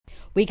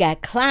We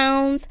got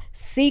clowns,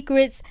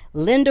 secrets,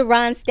 Linda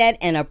Ronstadt,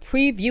 and a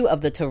preview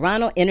of the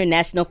Toronto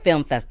International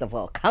Film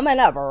Festival coming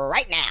up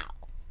right now.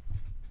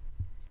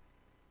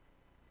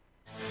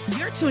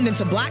 You're tuned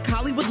into Black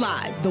Hollywood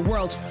Live, the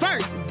world's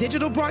first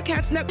digital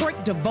broadcast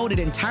network devoted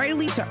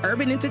entirely to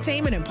urban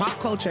entertainment and pop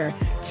culture.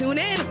 Tune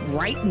in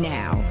right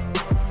now.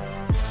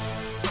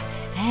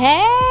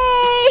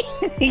 Hey!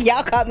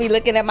 Y'all caught me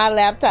looking at my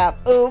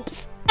laptop.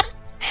 Oops.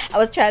 I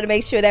was trying to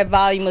make sure that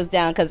volume was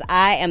down because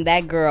I am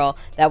that girl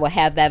that will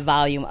have that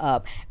volume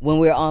up when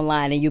we're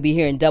online and you'll be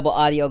hearing double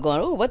audio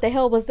going, oh, what the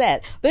hell was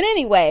that? But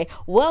anyway,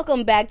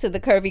 welcome back to the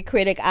Curvy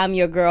Critic. I'm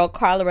your girl,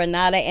 Carla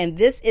Renata, and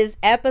this is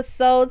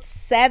episode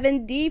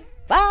 75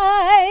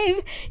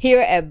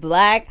 here at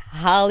Black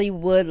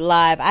Hollywood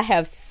Live. I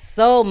have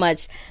so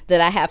much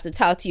that I have to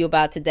talk to you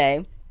about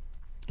today.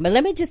 But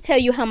let me just tell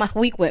you how my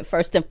week went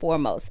first and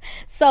foremost.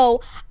 So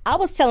I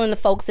was telling the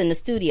folks in the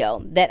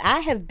studio that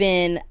I have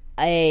been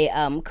a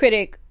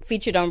critic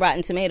featured on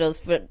Rotten Tomatoes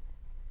for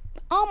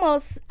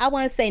almost, I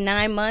want to say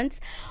 9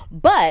 months.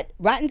 But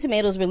Rotten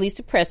Tomatoes released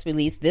a press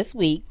release this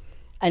week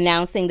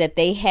announcing that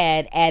they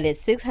had added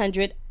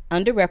 600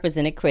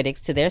 underrepresented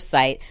critics to their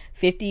site,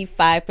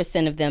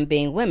 55% of them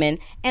being women,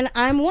 and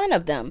I'm one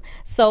of them.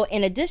 So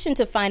in addition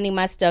to finding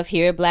my stuff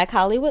here at Black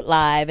Hollywood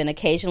Live and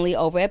occasionally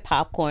over at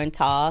Popcorn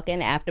Talk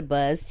and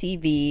AfterBuzz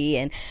TV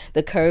and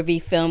the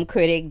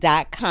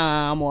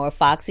CurvyFilmCritic.com or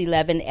Fox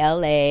 11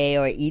 LA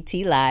or ET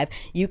Live,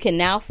 you can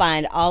now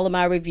find all of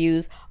my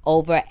reviews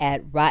over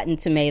at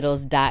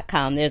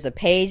RottenTomatoes.com. There's a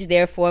page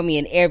there for me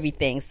and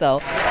everything. So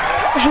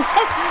thank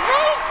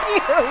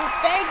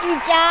you,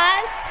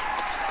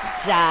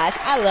 Josh,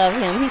 I love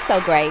him. He's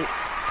so great.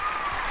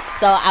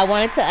 So I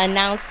wanted to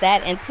announce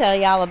that and tell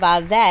y'all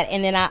about that.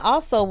 And then I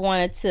also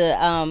wanted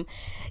to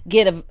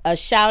get a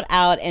shout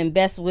out and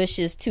best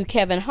wishes to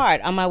Kevin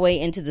Hart on my way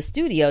into the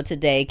studio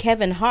today.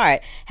 Kevin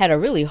Hart had a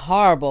really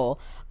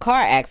horrible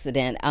car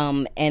accident.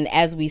 And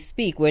as we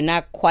speak, we're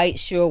not quite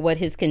sure what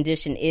his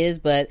condition is,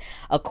 but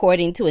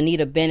according to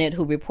Anita Bennett,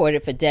 who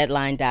reported for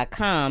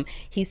Deadline.com,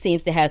 he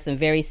seems to have some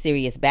very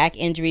serious back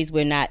injuries.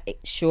 We're not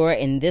sure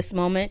in this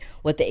moment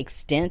what the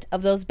extent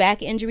of those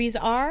back injuries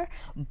are,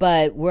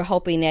 but we're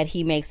hoping that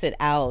he makes it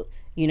out,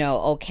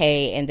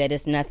 okay, and that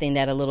it's nothing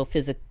that a little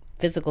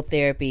physical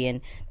therapy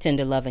and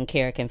tender love and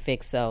care can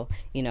fix. So,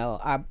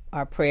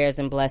 our prayers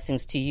and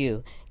blessings to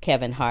you,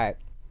 Kevin Hart.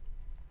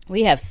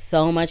 We have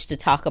so much to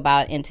talk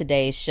about in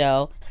today's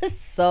show.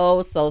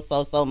 So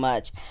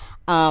much.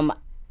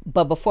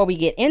 But before we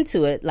get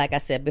into it, like I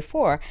said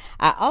before,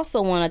 I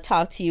also want to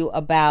talk to you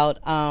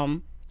about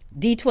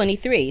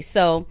D23.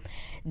 So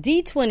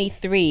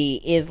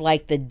D23 is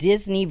like the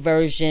Disney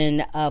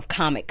version of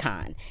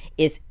Comic-Con.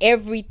 It's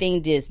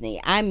everything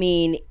Disney. I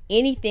mean,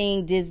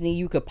 anything Disney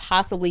you could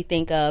possibly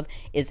think of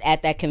is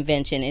at that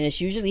convention. And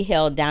it's usually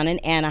held down in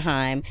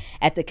Anaheim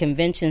at the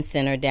convention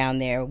center down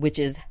there, which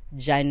is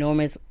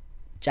ginormously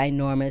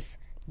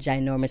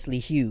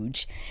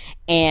huge.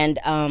 And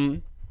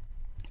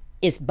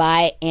it's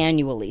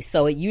biannually.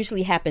 So it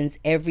usually happens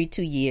every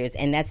 2 years.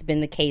 And that's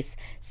been the case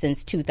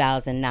since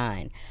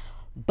 2009.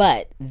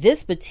 But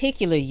this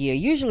particular year,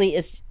 usually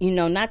it's,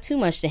 not too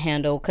much to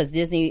handle because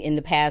Disney in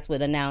the past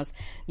would announce,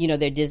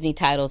 their Disney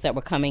titles that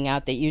were coming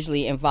out that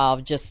usually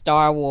involved just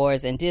Star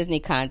Wars and Disney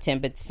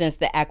content. But since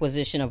the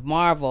acquisition of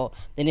Marvel,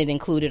 then it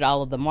included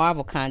all of the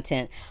Marvel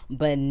content.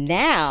 But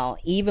now,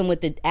 even with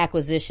the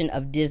acquisition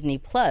of Disney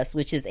Plus,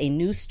 which is a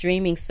new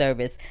streaming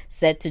service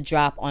set to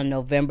drop on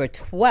November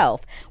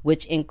 12th,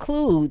 which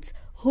includes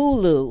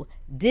Hulu,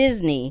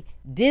 Disney,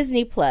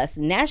 Disney Plus,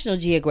 National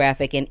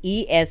Geographic, and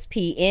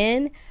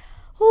ESPN.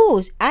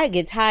 Ooh, I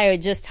get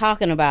tired just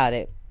talking about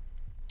it.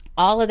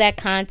 All of that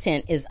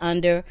content is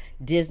under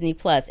Disney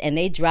Plus, and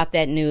they dropped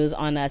that news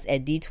on us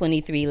at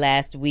D23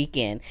 last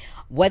weekend.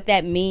 What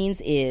that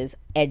means is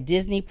at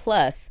Disney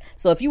Plus,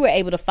 so if you were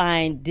able to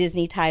find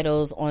Disney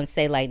titles on,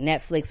 say, like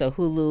Netflix or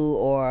Hulu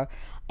or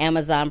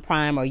Amazon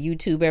Prime or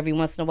YouTube every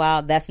once in a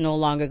while, that's no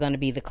longer going to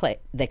be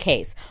the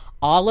case.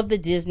 All of the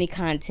Disney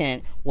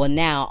content will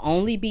now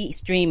only be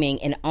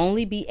streaming and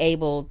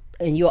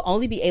you'll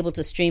only be able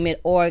to stream it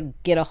or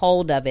get a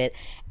hold of it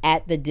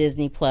at the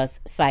Disney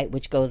Plus site,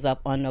 which goes up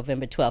on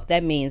November 12th.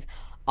 That means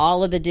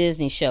all of the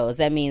Disney shows.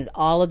 That means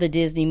all of the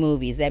Disney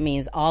movies. That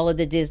means all of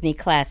the Disney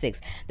classics.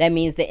 That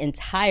means the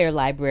entire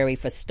library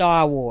for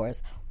Star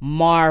Wars,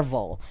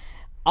 Marvel,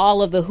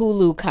 all of the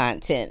Hulu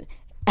content.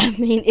 I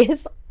mean,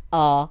 it's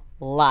a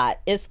lot.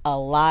 It's a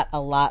lot.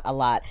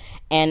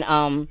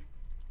 And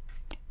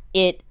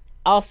it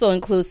also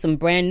includes some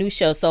brand new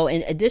shows. So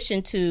in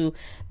addition to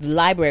the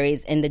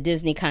libraries and the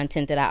Disney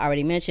content that I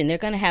already mentioned, they're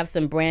going to have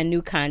some brand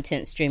new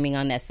content streaming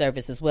on that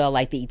service as well,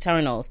 like The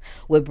Eternals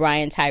with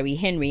Brian Tyree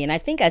Henry. And I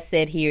think I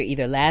said here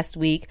either last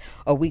week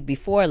or week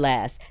before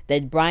last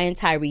that Brian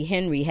Tyree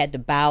Henry had to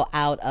bow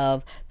out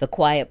of The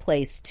Quiet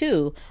Place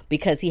 2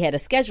 because he had a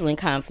scheduling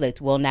conflict.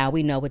 Well, now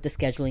we know what the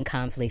scheduling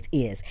conflict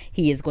is.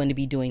 He is going to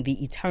be doing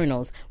The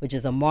Eternals, which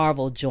is a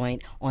Marvel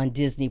joint on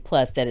Disney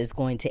Plus that is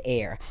going to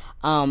air.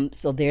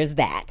 So there's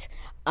that.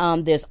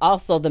 There's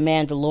also The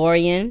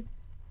Mandalorian.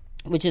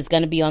 which is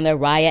going to be on there.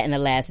 Raya and the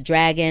Last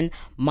Dragon,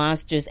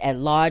 Monsters at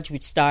Large,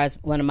 which stars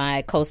one of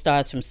my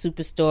co-stars from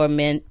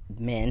Superstore,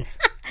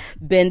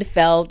 Ben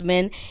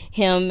Feldman.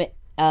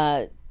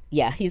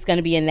 He's going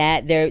to be in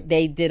that.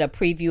 They did a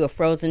preview of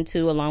Frozen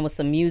 2 along with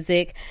some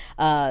music.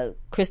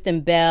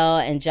 Kristen Bell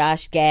and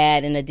Josh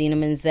Gad and Idina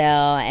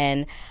Menzel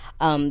and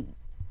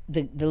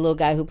the little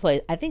guy who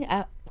plays,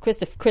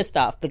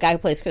 Kristoff, the guy who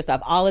plays Kristoff,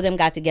 all of them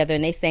got together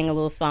and they sang a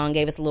little song,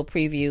 gave us a little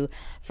preview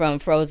from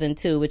Frozen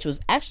 2, which was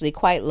actually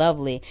quite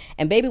lovely.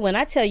 And baby, when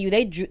I tell you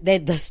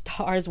the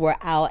stars were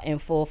out in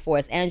full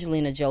force.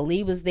 Angelina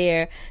Jolie was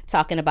there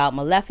talking about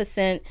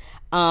Maleficent.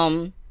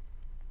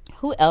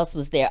 Who else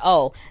was there?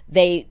 Oh,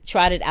 they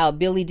trotted out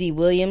Billy D.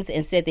 Williams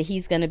and said that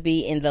he's going to be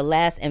in the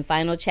last and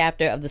final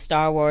chapter of the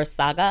Star Wars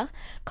saga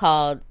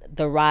called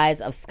The Rise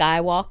of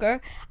Skywalker.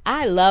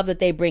 I love that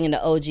they bringing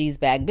the OGs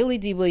back. Billy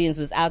D. Williams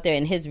was out there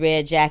in his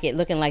red jacket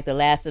looking like the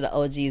last of the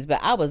OGs, but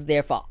I was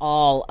there for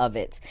all of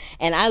it.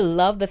 And I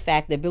love the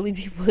fact that Billy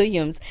D.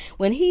 Williams,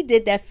 when he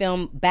did that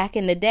film back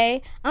in the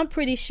day, I'm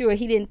pretty sure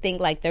he didn't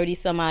think like 30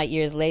 some odd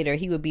years later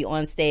he would be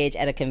on stage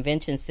at a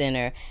convention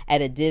center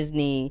at a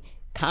Disney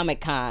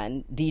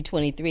Comic-Con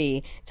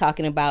D23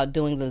 talking about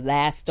doing the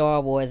last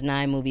Star Wars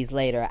 9 movies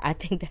later. I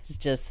think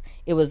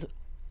it was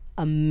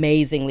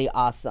amazingly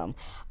awesome.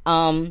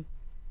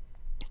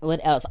 What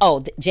else?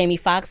 Oh, Jamie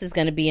Foxx is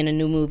going to be in a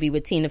new movie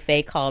with Tina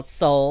Fey called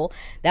Soul.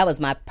 That was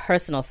my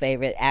personal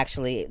favorite,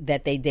 actually,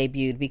 that they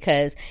debuted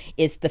because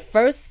it's the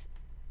first.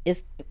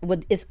 It's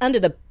under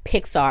the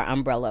Pixar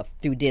umbrella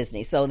through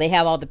Disney. So they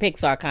have all the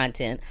Pixar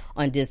content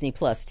on Disney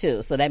Plus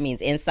too. So that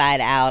means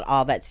Inside Out,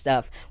 all that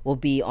stuff will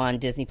be on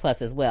Disney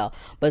Plus as well.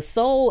 But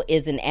Soul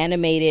is an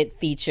animated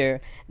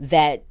feature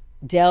that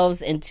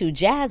delves into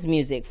jazz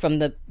music from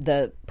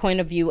the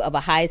point of view of a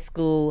high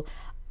school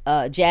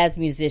jazz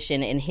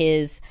musician and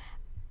his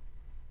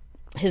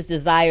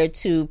desire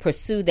to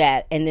pursue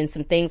that. And then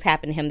some things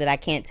happen to him that I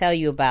can't tell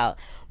you about.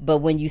 But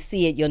when you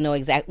see it, you'll know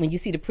exactly. When you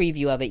see the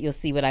preview of it, you'll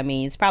see what I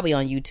mean. It's probably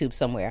on YouTube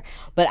somewhere.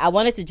 But I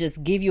wanted to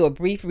just give you a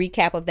brief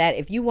recap of that.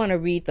 If you want to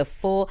read the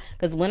full,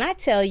 because when I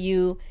tell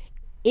you,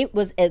 it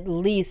was at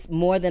least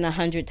more than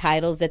 100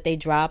 titles that they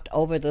dropped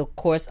over the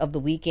course of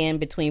the weekend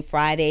between last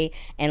Friday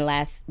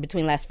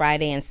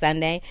and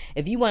Sunday.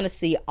 If you want to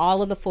see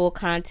all of the full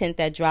content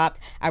that dropped,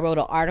 I wrote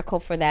an article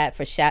for that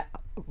for Shadow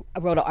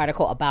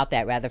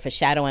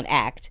and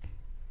Act.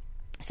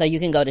 So you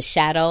can go to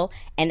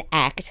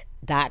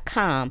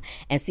shadowandact.com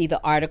and see the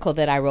article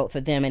that I wrote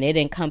for them, and it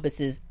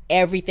encompasses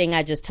everything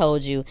I just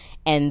told you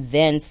and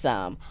then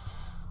some.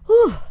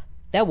 Whew,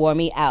 that wore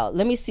me out.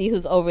 Let me see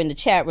who's over in the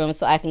chat room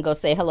so I can go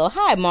say hello.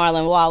 Hi,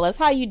 Marlon Wallace.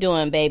 How you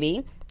doing,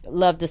 baby?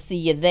 Love to see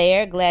you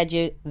there. Glad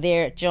you're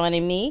there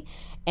joining me.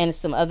 And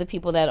some other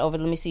people that over.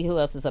 Let me see who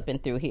else is up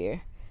and through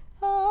here.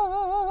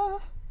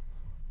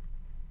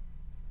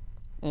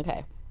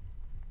 Okay.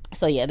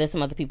 So, yeah, there's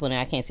some other people in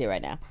there. I can't see it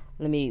right now.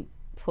 Let me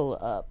pull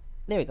up.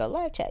 There we go.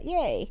 Live chat.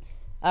 Yay.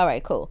 All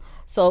right, cool.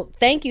 So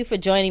thank you for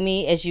joining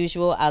me as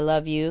usual. I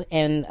love you,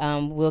 and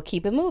we'll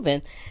keep it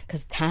moving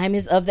because time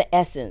is of the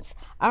essence.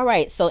 All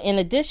right. So in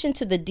addition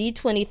to the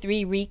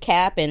D23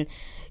 recap and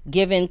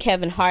giving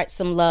Kevin Hart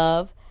some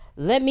love,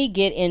 let me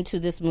get into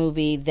this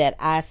movie that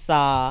I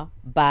saw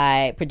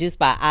produced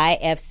by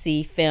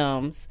IFC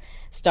Films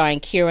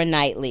starring Keira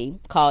Knightley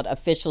called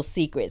Official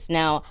Secrets.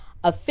 Now,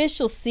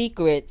 Official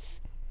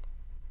Secrets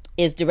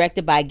is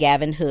directed by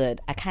Gavin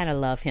Hood. I kind of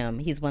love him.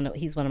 He's one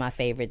of my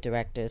favorite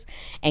directors.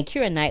 And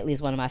Keira Knightley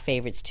is one of my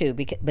favorites too.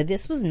 But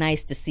this was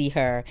nice to see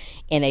her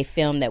in a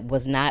film that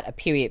was not a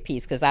period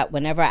piece. Because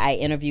whenever I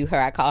interview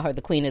her, I call her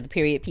the queen of the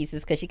period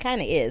pieces because she kind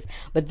of is.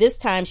 But this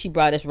time she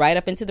brought us right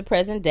up into the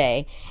present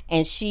day.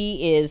 And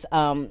she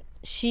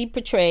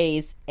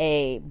portrays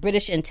a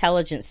British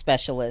intelligence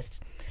specialist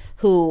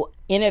who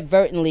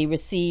inadvertently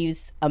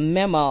receives a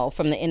memo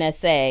from the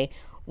NSA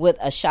with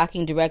a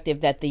shocking directive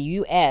that the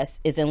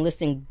U.S. is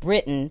enlisting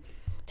Britain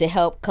to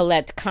help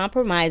collect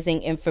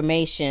compromising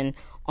information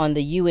on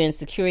the UN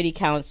Security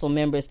Council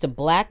members to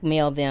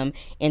blackmail them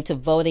into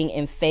voting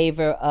in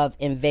favor of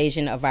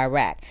invasion of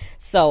Iraq.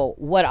 So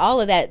what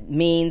all of that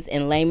means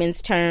in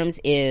layman's terms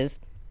is,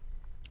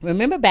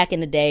 remember back in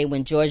the day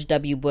when George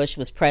W. Bush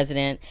was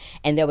president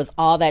and there was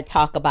all that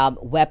talk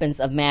about weapons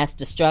of mass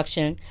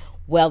destruction?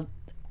 Well,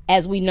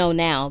 as we know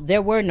now,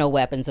 there were no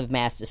weapons of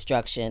mass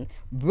destruction.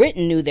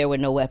 Britain knew there were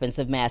no weapons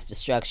of mass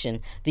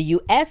destruction. The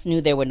U.S. knew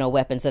there were no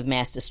weapons of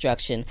mass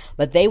destruction,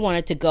 but they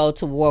wanted to go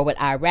to war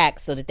with Iraq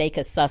so that they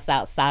could suss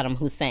out Saddam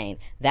Hussein.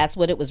 That's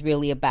what it was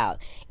really about.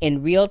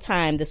 In real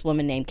time, this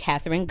woman named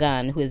Catherine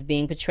Gunn, who is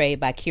being portrayed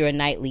by Keira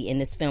Knightley in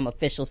this film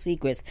Official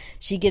Secrets,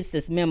 she gets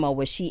this memo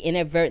where she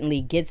inadvertently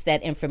gets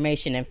that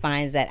information and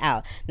finds that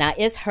out. Now,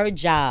 it's her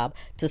job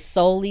to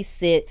solely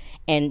sit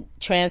and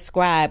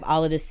transcribe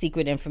all of this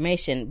secret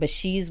information, but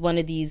she's one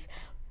of these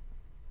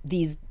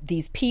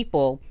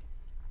people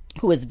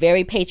who is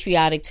very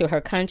patriotic to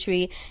her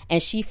country,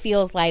 and she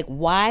feels like,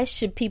 why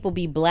should people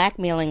be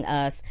blackmailing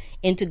us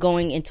into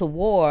going into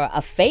war,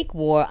 a fake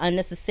war,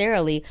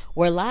 unnecessarily,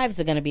 where lives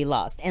are going to be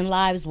lost? And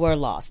lives were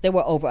lost. There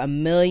were over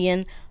 1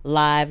 million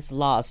lives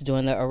lost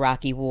during the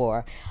Iraqi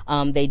war.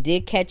 They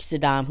did catch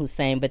Saddam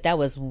Hussein, but that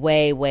was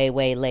way, way,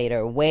 way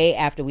later, way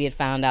after we had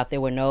found out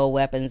there were no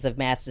weapons of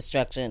mass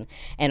destruction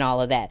and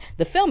all of that.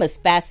 The film is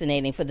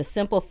fascinating for the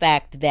simple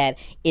fact that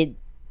it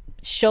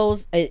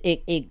shows,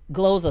 it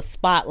glows a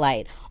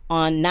spotlight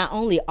on not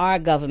only our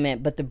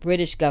government, but the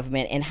British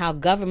government, and how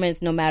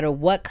governments, no matter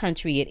what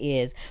country it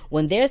is,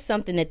 when there's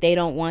something that they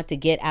don't want to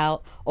get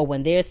out, or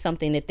when there's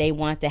something that they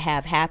want to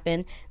have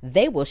happen,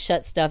 they will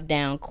shut stuff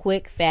down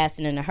quick, fast,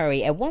 and in a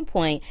hurry. At one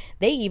point,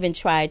 they even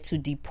tried to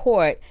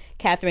deport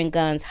Catherine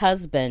Gunn's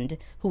husband,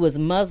 who was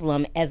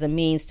Muslim, as a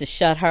means to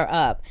shut her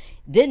up.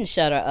 Didn't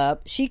shut her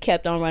up. She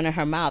kept on running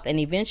her mouth, and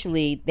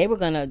eventually they were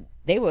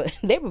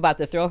about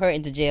to throw her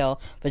into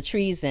jail for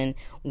treason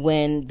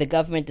when the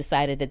government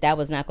decided that that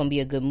was not going to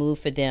be a good move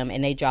for them,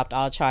 and they dropped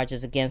all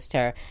charges against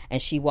her,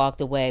 and she walked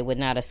away with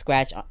not a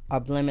scratch or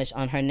blemish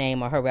on her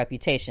name or her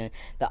reputation.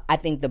 I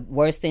think the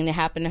worst thing that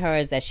happened to her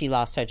is that she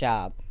lost her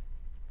job.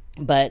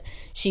 But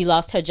she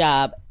lost her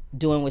job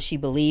doing what she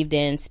believed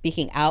in,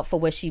 speaking out for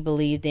what she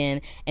believed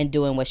in, and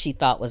doing what she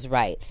thought was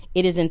right.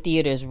 It is in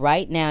theaters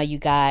right now, you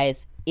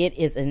guys. It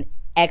is an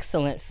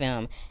excellent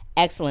film.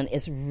 Excellent.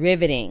 It's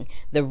riveting.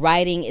 The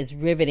writing is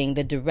riveting.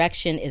 The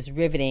direction is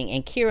riveting.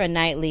 And Keira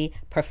Knightley,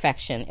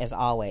 perfection as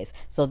always.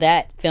 So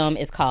that film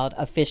is called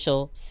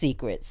Official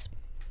Secrets.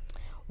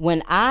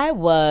 When I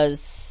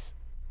was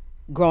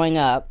growing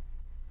up,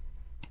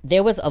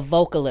 there was a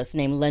vocalist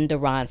named Linda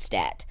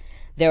Ronstadt.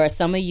 There are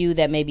some of you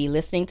that may be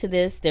listening to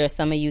this. There are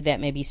some of you that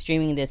may be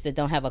streaming this that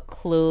don't have a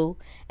clue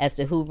as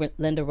to who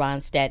Linda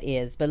Ronstadt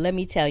is. But let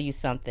me tell you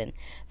something.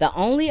 The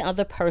only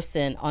other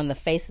person on the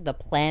face of the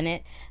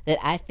planet that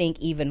I think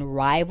even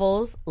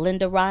rivals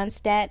Linda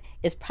Ronstadt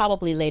is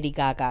probably Lady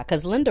Gaga.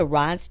 Because Linda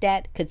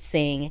Ronstadt could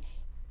sing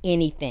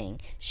anything.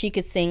 She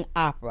could sing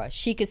opera.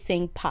 She could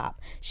sing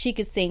pop. She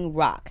could sing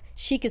rock.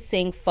 She could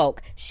sing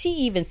folk. She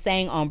even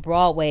sang on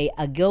Broadway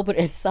a Gilbert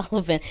and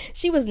Sullivan.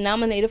 She was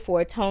nominated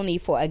for a Tony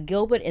for a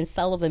Gilbert and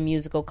Sullivan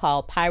musical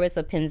called Pirates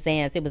of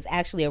Penzance. It was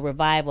actually a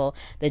revival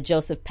that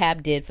Joseph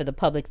Papp did for the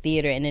Public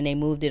Theater, and then they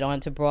moved it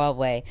on to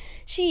Broadway.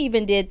 She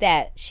even did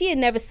that. She had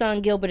never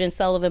sung Gilbert and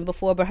Sullivan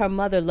before, but her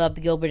mother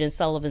loved Gilbert and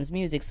Sullivan's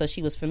music, so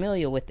she was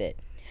familiar with it.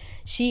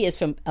 She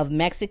is of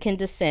Mexican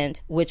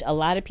descent, which a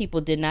lot of people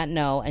did not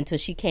know until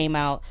she came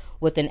out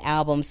with an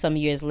album some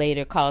years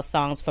later called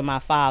Songs for My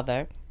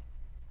Father.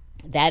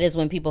 That is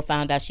when people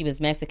found out she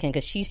was Mexican,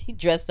 because she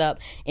dressed up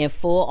in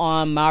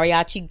full-on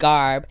mariachi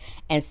garb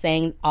and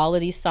sang all of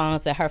these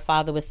songs that her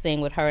father would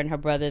sing with her and her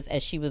brothers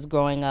as she was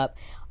growing up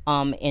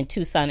in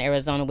Tucson,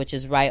 Arizona, which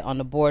is right on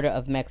the border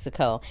of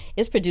Mexico.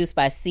 It's produced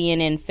by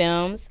CNN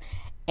Films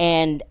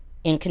and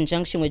in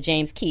conjunction with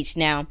James Keach.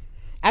 Now,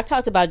 I've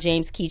talked about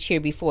James Keach here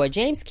before.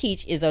 James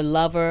Keach is a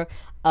lover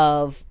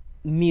of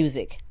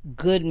music,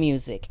 good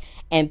music,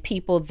 and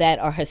people that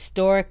are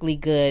historically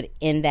good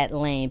in that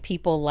lane.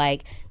 People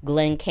like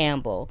Glenn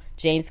Campbell.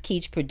 James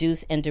Keach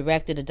produced and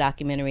directed a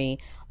documentary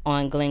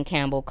on Glenn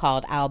Campbell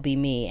called I'll Be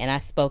Me, and I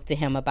spoke to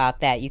him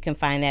about that. You can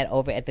find that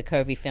over at the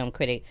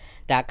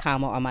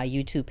CurvyFilmCritic.com or on my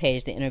YouTube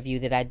page, the interview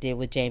that I did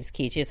with James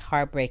Keach. It's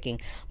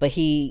heartbreaking, but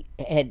he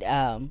had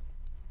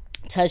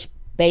touched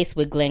base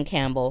with Glenn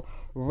Campbell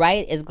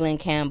right as Glenn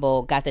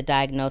Campbell got the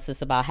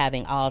diagnosis about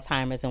having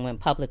Alzheimer's and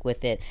went public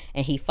with it,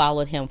 and he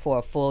followed him for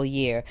a full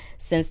year.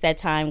 Since that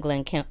time,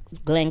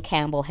 Glenn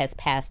Campbell has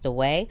passed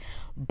away,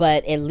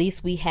 but at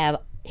least we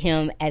have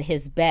him at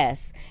his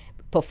best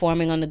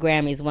performing on the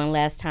Grammys one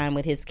last time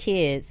with his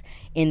kids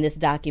in this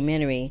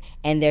documentary,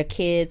 and their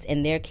kids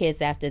and their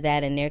kids after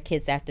that and their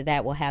kids after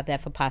that will have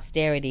that for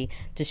posterity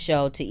to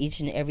show to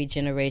each and every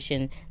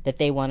generation that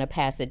they want to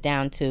pass it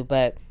down to.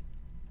 But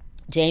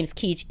James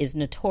Keach is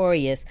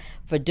notorious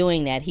for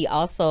doing that. He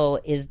also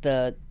is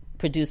the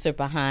producer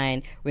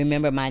behind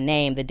Remember My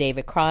Name, the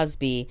David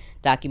Crosby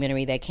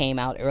documentary that came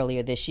out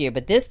earlier this year.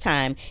 But this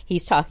time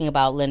he's talking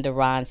about Linda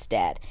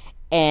Ronstadt.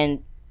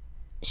 And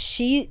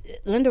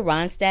Linda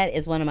Ronstadt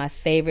is one of my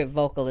favorite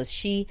vocalists.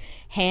 She,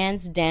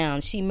 hands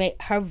down,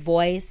 her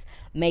voice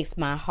makes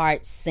my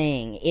heart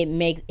sing. It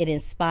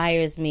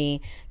inspires me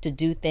to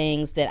do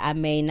things that I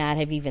may not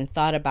have even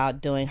thought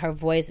about doing. Her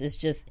voice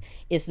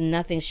is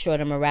nothing short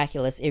of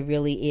miraculous. It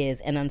really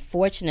is. And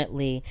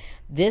unfortunately,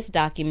 this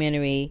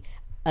documentary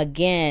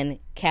again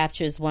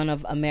captures one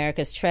of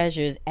America's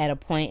treasures at a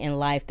point in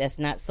life that's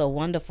not so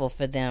wonderful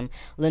for them.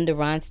 Linda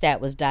Ronstadt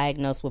was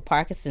diagnosed with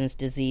Parkinson's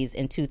disease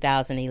in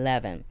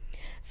 2011.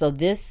 So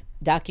this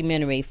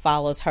documentary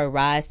follows her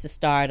rise to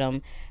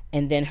stardom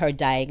and then her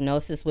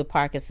diagnosis with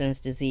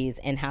Parkinson's disease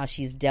and how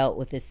she's dealt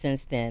with it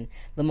since then.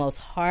 The most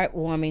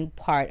heartwarming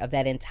part of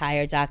that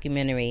entire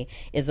documentary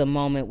is a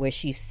moment where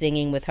she's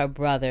singing with her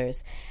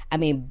brothers. I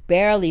mean,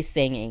 barely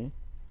singing.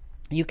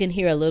 You can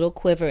hear a little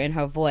quiver in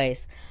her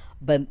voice.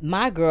 But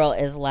my girl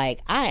is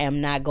like, I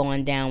am not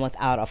going down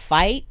without a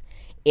fight.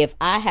 if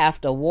I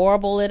have to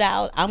warble it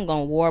out, I'm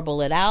going to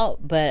warble it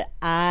out. But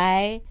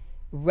I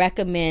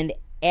recommend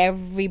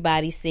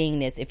everybody seeing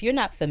this. If you're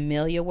not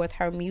familiar with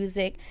her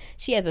music,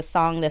 she has a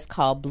song that's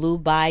called Blue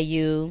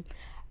Bayou.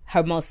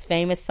 Her most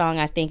famous song,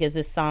 I think, is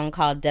this song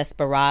called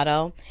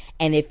Desperado.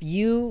 And if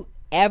you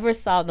ever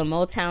saw the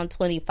Motown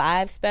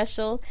 25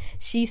 special,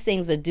 she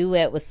sings a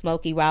duet with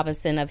Smokey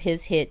Robinson of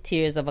his hit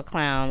Tears of a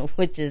Clown,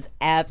 which is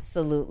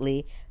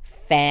absolutely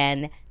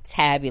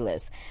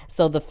fantabulous.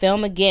 So the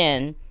film,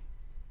 again,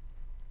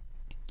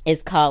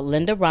 is called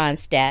Linda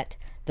Ronstadt,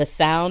 The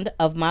Sound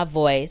of My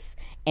Voice,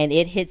 and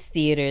it hits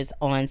theaters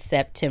on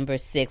September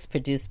 6th,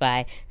 produced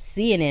by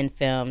CNN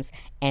Films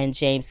and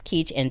James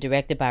Keach, and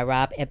directed by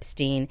Rob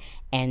Epstein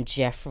and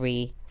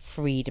Jeffrey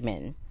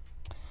Friedman.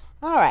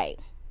 All right,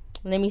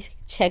 let me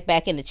check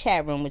back in the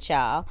chat room with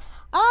y'all.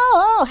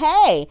 Oh,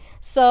 hey.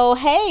 So,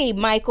 hey,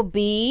 Michael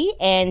B.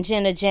 and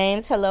Jenna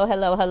James.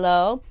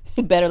 Hello.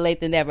 Better late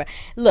than never.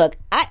 Look,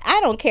 I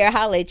don't care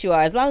how late you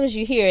are. As long as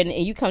you're here and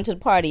you come to the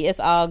party, it's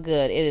all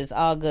good. It is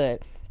all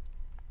good.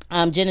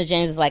 Jenna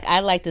James is like,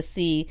 I'd like to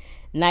see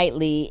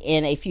Knightley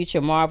in a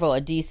future Marvel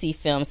or DC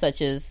film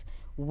such as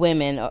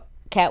Women or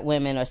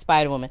Catwoman or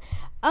Spider-Woman.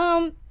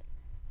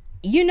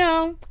 You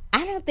know,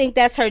 I don't think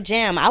that's her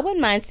jam. I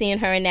wouldn't mind seeing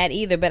her in that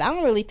either, but I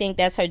don't really think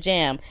that's her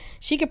jam.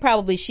 She could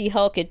probably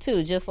She-Hulk it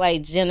too, just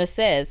like Jenna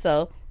said.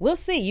 So we'll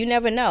see. You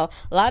never know.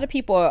 A lot of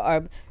people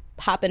are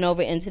hopping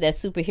over into that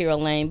superhero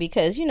lane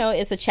because, you know,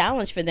 it's a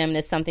challenge for them and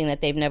it's something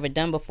that they've never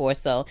done before.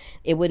 So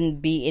it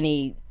wouldn't be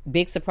any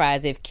big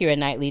surprise if Keira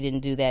Knightley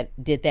did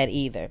that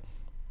either.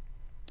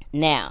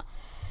 Now,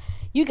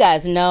 you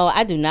guys know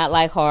I do not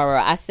like horror.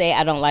 I say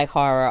I don't like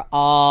horror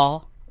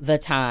all the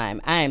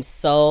time. I am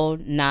so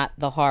not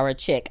the horror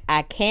chick.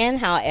 I can,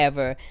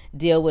 however,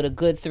 deal with a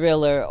good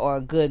thriller or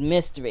a good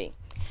mystery.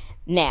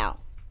 Now,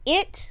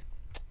 It,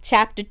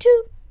 Chapter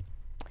 2,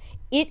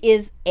 it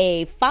is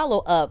a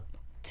follow-up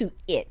to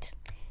It.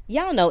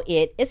 Y'all know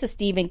It. It's a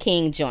Stephen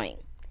King joint.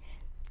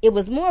 It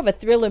was more of a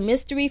thriller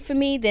mystery for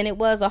me than it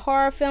was a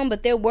horror film,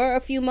 but there were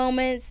a few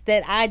moments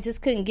that I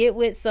just couldn't get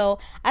with, so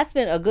I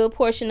spent a good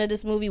portion of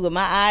this movie with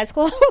my eyes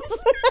closed.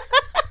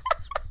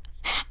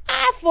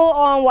 I full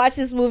on watched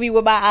this movie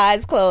with my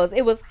eyes closed.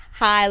 It was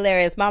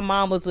hilarious. My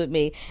mom was with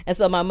me, and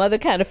so my mother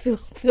kind of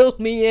filled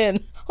me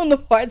in on the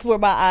parts where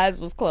my eyes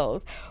was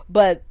closed.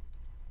 But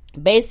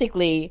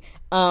basically,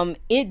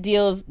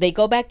 they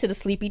go back to the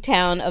sleepy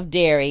town of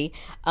Derry,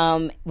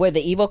 where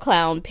the evil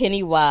clown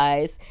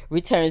Pennywise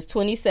returns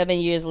 27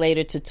 years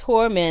later to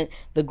torment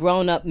the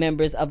grown-up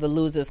members of the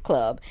Losers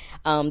Club,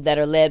 that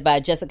are led by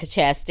Jessica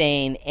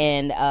Chastain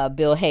and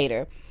Bill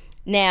Hader.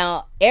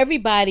 Now,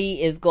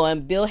 everybody is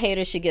going, Bill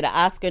Hader should get an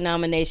Oscar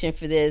nomination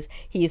for this.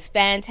 He's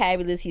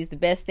fantabulous. He's the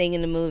best thing in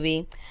the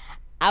movie.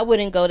 I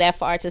wouldn't go that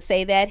far to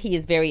say that. He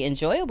is very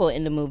enjoyable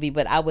in the movie,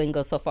 but I wouldn't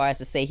go so far as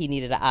to say he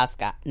needed an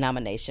Oscar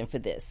nomination for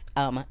this.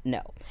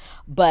 No.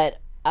 But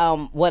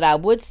what I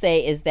would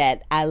say is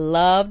that I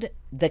loved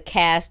the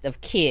cast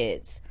of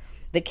kids.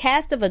 The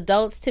cast of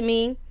adults, to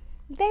me,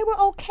 they were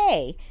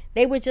okay.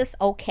 They were just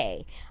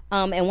okay.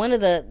 And one of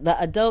the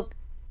adult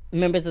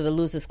members of the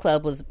Losers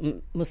Club was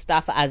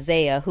Mustafa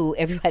Isaiah, who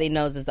everybody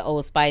knows is the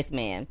Old Spice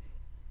Man.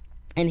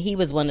 And he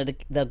was one of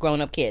the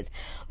grown-up kids.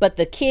 But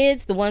the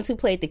kids, the ones who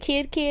played the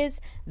kids,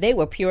 they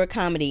were pure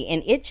comedy.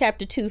 And It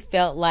Chapter 2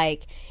 felt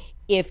like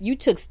if you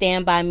took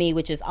Stand By Me,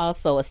 which is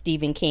also a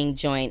Stephen King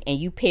joint, and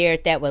you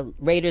paired that with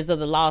Raiders of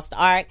the Lost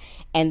Ark,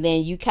 and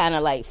then you kind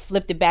of like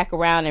flipped it back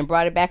around and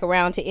brought it back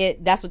around to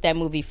It, that's what that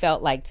movie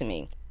felt like to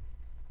me.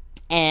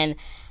 And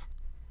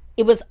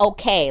it was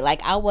okay.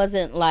 Like, I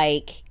wasn't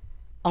like,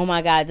 oh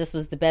my God, this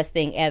was the best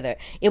thing ever.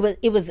 It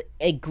was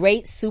a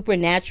great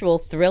supernatural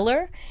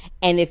thriller.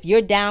 And if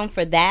you're down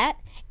for that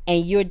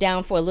and you're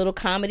down for a little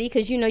comedy,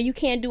 because, you know, you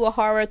can't do a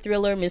horror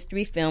thriller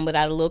mystery film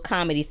without a little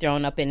comedy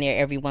thrown up in there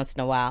every once in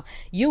a while.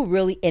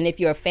 And if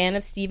you're a fan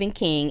of Stephen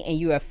King and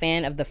you're a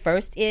fan of the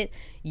first It,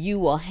 you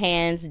will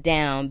hands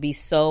down be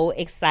so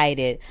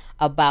excited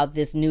about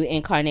this new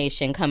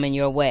incarnation coming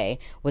your way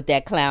with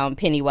that clown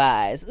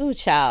Pennywise. Ooh,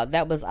 child,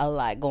 that was a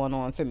lot going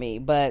on for me.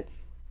 But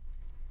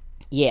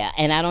yeah,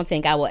 and I don't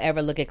think I will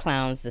ever look at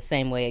clowns the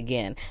same way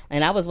again.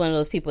 And I was one of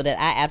those people that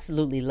I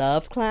absolutely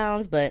loved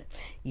clowns, but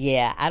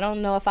yeah, I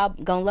don't know if I'm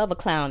gonna love a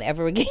clown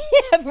ever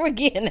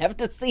again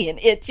after seeing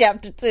It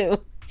Chapter 2.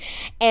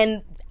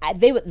 And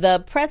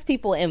the press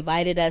people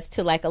invited us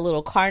to like a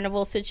little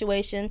carnival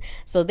situation,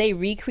 so they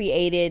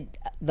recreated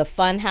the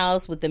fun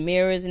house with the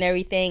mirrors and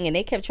everything, and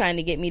they kept trying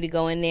to get me to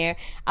go in there.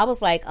 I was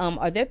like,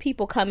 are there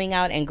people coming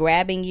out and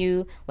grabbing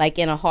you like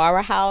in a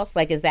horror house?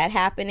 Like, is that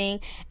happening?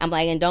 I'm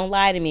like, and don't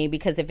lie to me,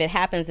 because if it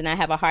happens and I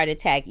have a heart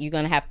attack,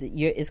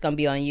 it's gonna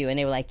be on you. And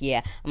they were like,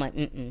 yeah. I'm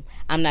like,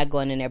 I'm not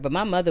going in there. But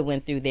my mother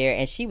went through there,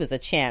 and she was a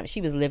champ.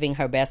 She was living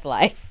her best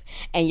life.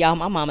 And y'all,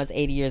 my mama's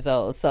 80 years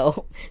old,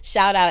 so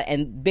shout out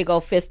and big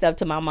old fist up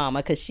to my mama,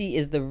 because she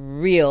is the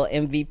real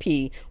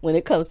MVP when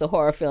it comes to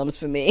horror films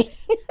for me.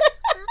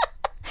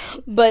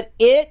 But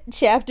It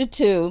Chapter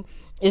 2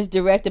 It's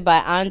directed by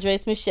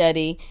Andres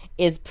Muschietti,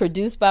 is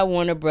produced by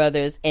Warner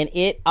Brothers, and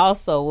it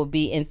also will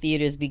be in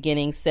theaters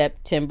beginning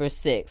September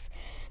 6th.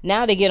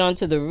 Now to get on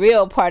to the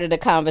real part of the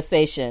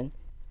conversation.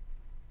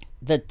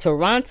 The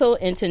Toronto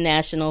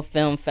International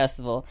Film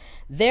Festival.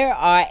 There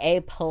are a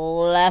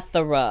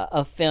plethora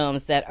of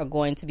films that are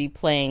going to be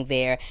playing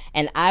there,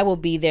 and I will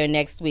be there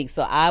next week.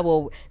 So I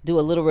will do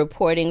a little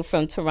reporting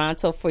from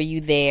Toronto for you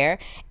there.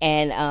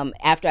 And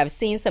after I've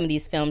seen some of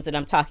these films that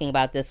I'm talking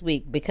about this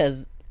week,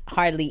 because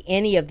hardly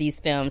any of these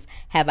films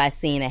have I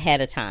seen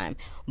ahead of time.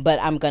 But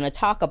I'm going to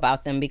talk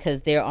about them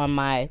because they're on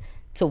my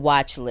to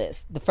watch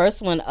list. The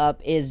first one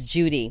up is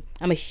Judy.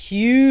 I'm a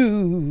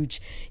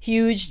huge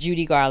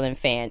Judy Garland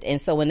fan.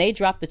 And so when they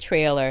dropped the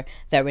trailer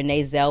that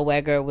Renee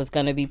Zellweger was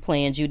going to be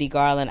playing Judy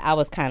Garland, I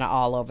was kind of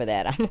all over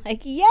that. I'm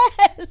like,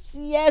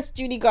 yes,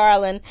 Judy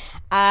Garland.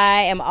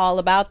 I am all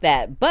about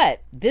that.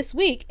 But this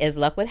week, as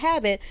luck would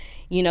have it,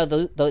 you know,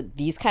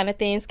 these kind of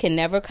things can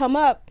never come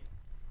up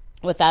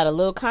without a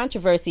little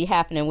controversy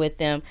happening with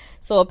them.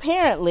 So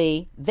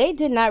apparently, they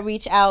did not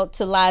reach out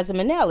to Liza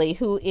Minnelli,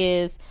 who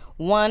is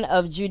one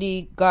of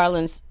Judy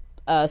Garland's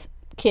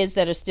kids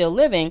that are still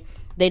living.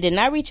 They did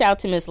not reach out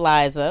to Miss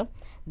Liza.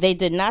 They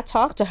did not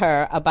talk to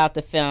her about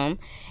the film.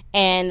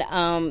 And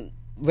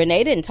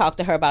Renee didn't talk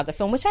to her about the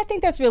film, which I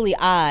think that's really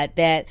odd,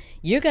 that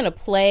you're going to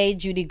play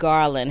Judy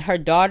Garland. Her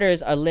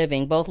daughters are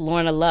living. Both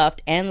Lorna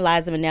Luft and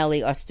Liza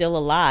Minnelli are still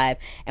alive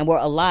and were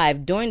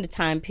alive during the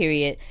time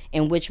period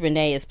in which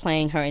Renee is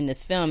playing her in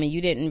this film. And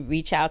you didn't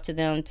reach out to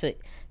them to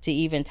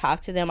even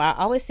talk to them. I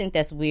always think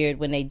that's weird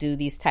when they do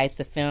these types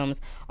of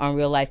films on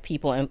real life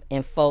people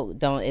and folk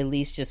don't at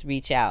least just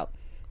reach out.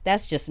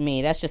 That's just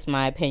me. That's just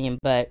my opinion.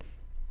 But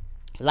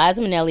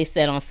Liza Minnelli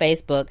said on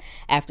Facebook,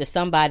 after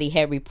somebody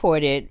had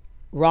reported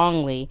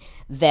wrongly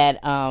that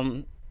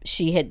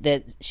she had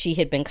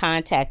been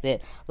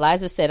contacted,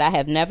 Liza said, "I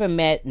have never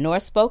met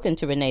nor spoken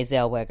to Renee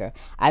Zellweger.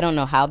 I don't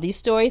know how these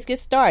stories get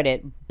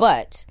started,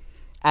 but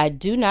I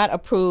do not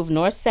approve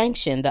nor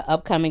sanction the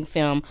upcoming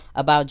film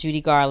about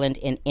Judy Garland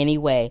in any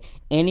way.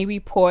 Any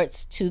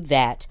reports to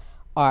that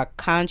are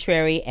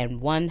contrary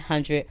and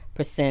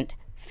 100%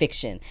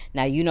 fiction."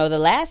 Now, you know, the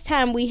last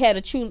time we had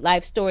a true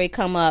life story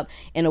come up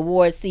in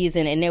award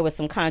season and there was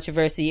some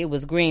controversy, it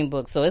was Green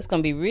Book. So it's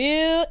going to be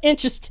real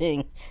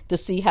interesting to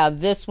see how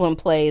this one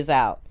plays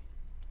out.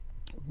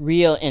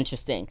 Real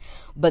interesting.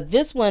 But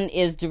this one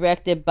is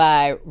directed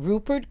by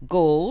Rupert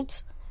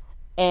Gould,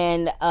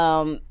 and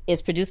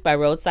it's produced by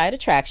Roadside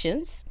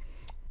Attractions,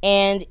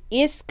 and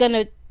it's going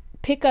to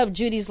pick up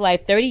Judy's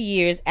life 30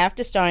 years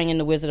after starring in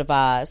The Wizard of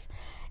Oz,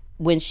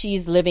 when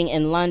she's living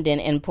in London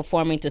and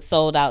performing to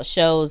sold-out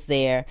shows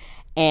there,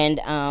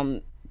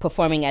 and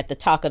performing at the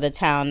Talk of the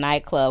Town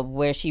nightclub,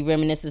 where she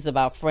reminisces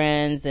about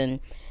friends and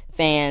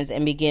fans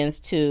and begins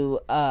to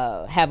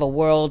have a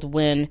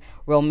whirlwind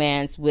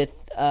romance with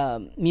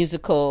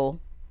musician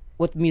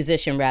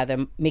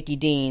Mickey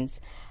Dean's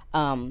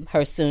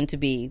her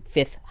soon-to-be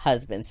fifth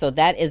husband. So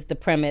that is the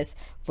premise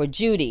for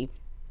Judy.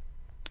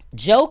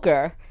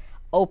 Joker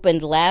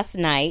opened last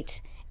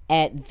night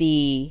at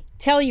the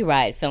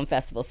Telluride Film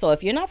Festival. So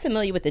if you're not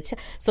familiar with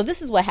so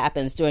this is what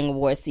happens during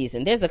award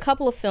season. There's a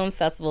couple of film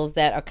festivals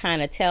that are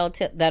kind of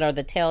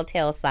the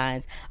telltale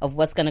signs of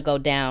what's going to go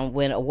down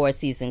when award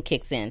season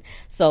kicks in.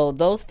 So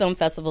those film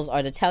festivals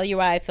are the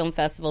Telluride Film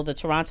Festival, the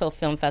Toronto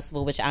Film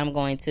Festival, which I'm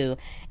going to,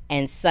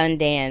 and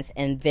Sundance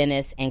and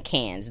Venice and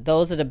Cannes.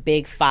 Those are the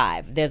big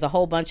five. There's a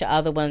whole bunch of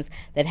other ones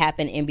that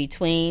happen in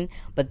between,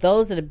 but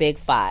those are the big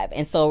five.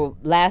 And so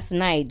last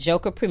night,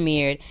 Joker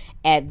premiered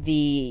at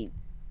the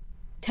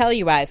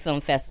Telluride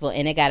Film Festival,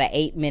 and it got an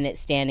 8-minute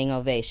standing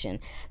ovation.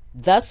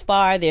 Thus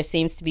far, there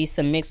seems to be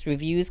some mixed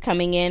reviews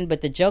coming in,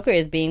 but the Joker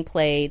is being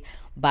played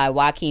by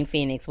Joaquin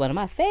Phoenix, one of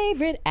my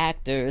favorite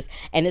actors,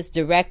 and it's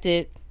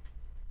directed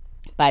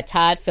by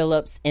Todd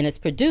Phillips, and it's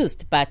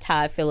produced by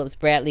Todd Phillips,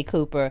 Bradley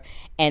Cooper,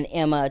 and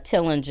Emma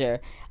Tillinger.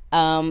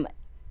 So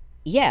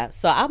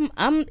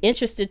I'm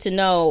interested to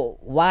know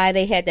why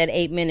they had that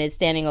 8-minute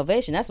standing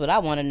ovation. That's what I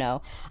want to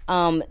know.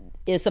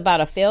 It's about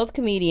a failed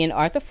comedian,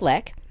 Arthur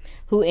Fleck,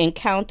 who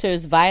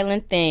encounters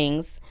violent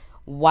things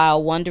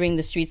while wandering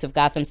the streets of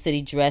Gotham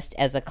City dressed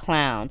as a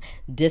clown.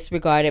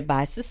 Disregarded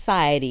by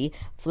society,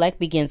 Fleck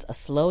begins a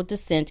slow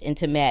descent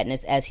into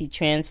madness as he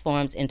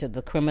transforms into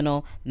the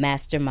criminal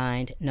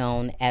mastermind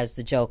known as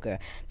the Joker.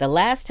 The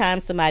last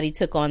time somebody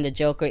took on the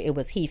Joker, it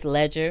was Heath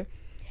Ledger,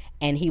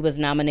 and he was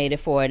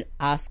nominated for an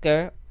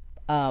Oscar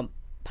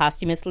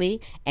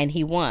posthumously, and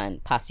he won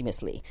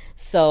posthumously.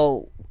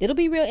 So it'll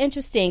be real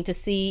interesting to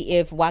see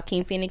if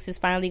Joaquin Phoenix is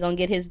finally going to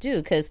get his due,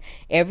 because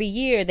every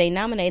year they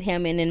nominate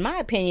him, and in my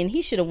opinion,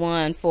 he should have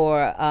won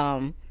for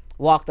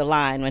Walk the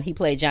Line when he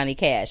played Johnny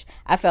Cash.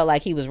 I felt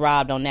like he was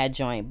robbed on that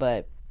joint,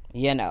 but,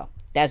 you know,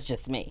 that's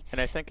just me.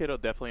 And I think it'll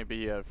definitely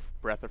be a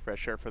breath of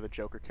fresh air for the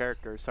Joker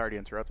character. Sorry to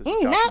interrupt. This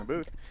is Josh in the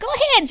booth. Go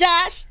ahead,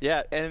 Josh.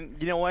 Yeah,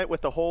 and you know what? With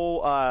the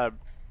whole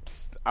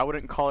I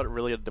wouldn't call it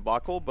really a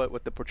debacle, but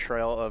with the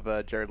portrayal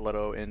of Jared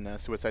Leto in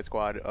Suicide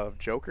Squad of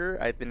Joker,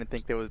 I didn't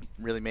think they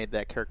really made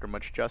that character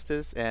much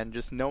justice. And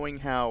just knowing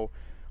how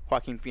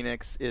Joaquin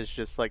Phoenix is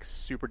just like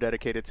super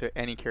dedicated to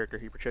any character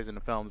he portrays in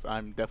the films.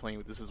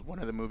 This is one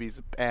of the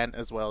movies, and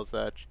as well as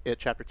It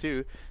Chapter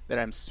 2, that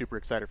I'm super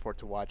excited for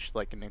to watch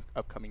like in the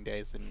upcoming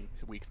days and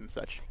weeks and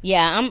such.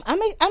 Yeah,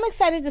 I'm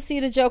excited to see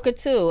the Joker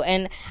too.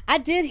 And I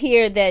did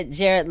hear that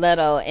Jared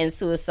Leto in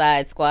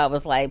Suicide Squad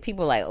was like,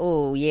 people were like,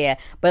 oh yeah,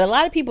 but a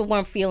lot of people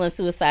weren't feeling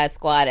Suicide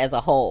Squad as a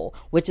whole,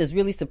 which is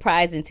really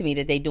surprising to me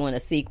that they're doing a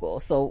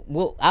sequel. So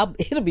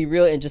it'll be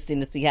real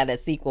interesting to see how that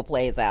sequel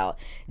plays out.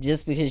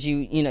 Just because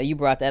you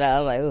brought that up, I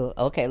was like,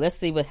 oh, okay, let's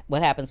see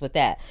what happens with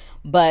that.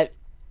 But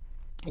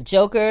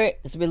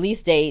Joker's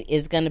release date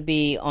is going to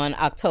be on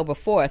October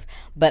 4th,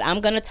 but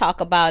I'm going to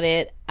talk about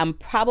it. I'm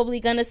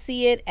probably going to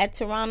see it at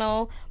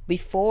Toronto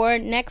before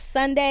next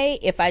Sunday.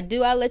 If I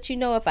do, I'll let you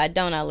know. If I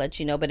don't, I'll let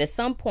you know. But at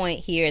some point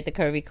here at the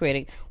Curvy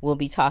Critic, we'll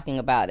be talking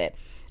about it.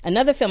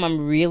 Another film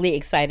I'm really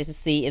excited to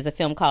see is a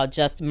film called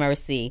Just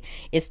Mercy.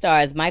 It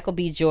stars Michael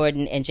B.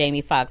 Jordan and Jamie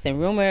Foxx, and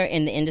rumor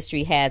in the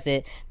industry has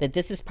it that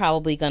this is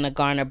probably going to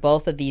garner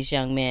both of these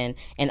young men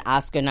an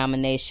Oscar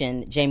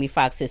nomination. Jamie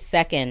Foxx's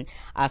second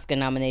Oscar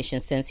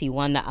nomination since he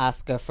won the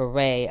Oscar for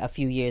Ray a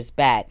few years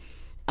back.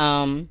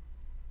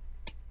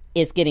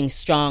 It's getting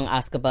strong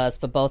Oscar buzz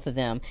for both of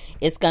them.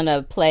 It's going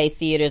to play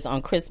theaters on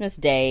Christmas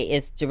Day.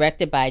 It's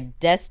directed by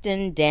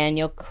Destin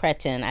Daniel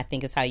Cretton, I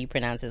think is how you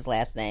pronounce his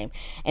last name.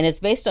 And it's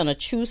based on a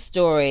true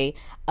story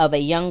of a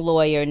young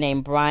lawyer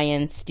named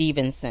Brian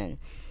Stevenson,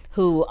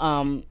 who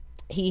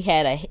he's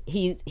had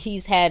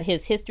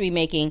his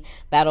history-making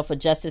battle for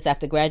justice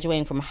after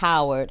graduating from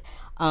Howard,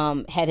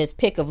 had his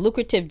pick of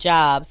lucrative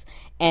jobs,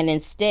 and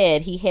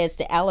instead he heads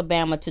to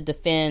Alabama to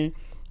defend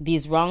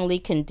these wrongly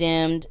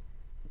condemned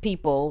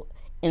people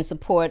in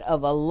support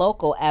of a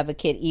local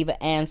advocate,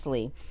 Eva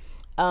Ansley.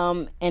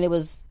 And it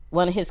was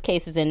one of his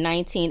cases in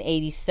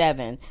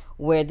 1987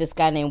 where this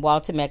guy named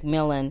Walter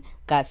McMillan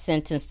got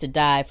sentenced to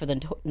die for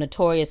the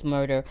notorious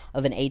murder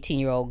of an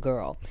 18-year-old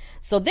girl.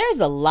 So there's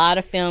a lot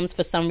of films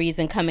for some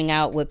reason coming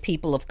out with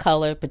people of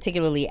color,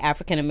 particularly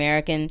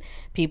African-American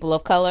people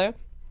of color,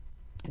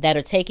 that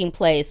are taking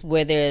place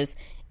where there's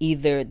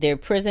they're either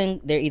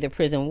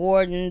prison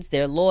wardens,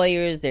 they're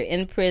lawyers, they're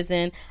in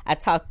prison. I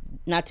talked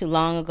not too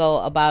long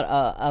ago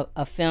about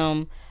a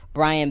film,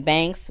 Brian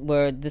Banks,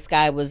 where this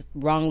guy was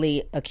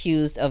wrongly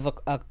accused of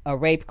a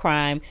rape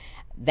crime.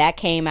 That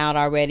came out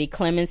already.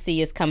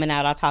 Clemency is coming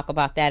out. I'll talk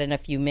about that in a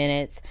few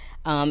minutes.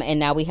 And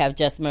now we have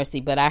Just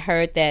Mercy. But I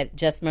heard that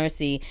Just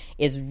Mercy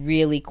is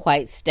really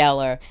quite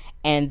stellar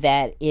and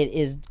that it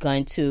is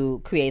going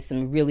to create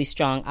some really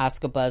strong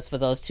Oscar buzz for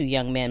those two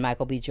young men,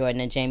 Michael B.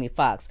 Jordan and Jamie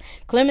Foxx.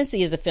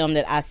 Clemency is a film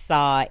that I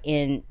saw at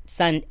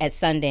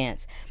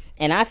Sundance.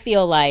 And I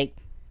feel like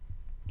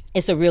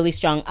it's a really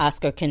strong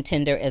Oscar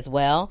contender as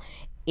well.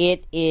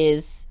 It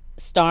is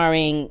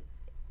starring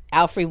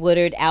Alfre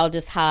Woodard,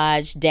 Aldous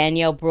Hodge,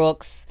 Danielle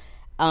Brooks,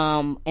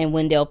 and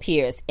Wendell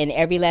Pierce. And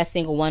every last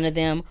single one of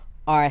them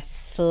are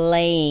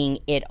slaying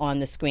it on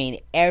the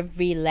screen.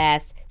 Every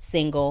last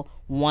single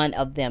one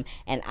of them.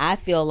 And I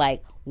feel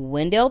like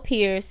Wendell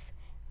Pierce,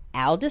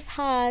 Aldous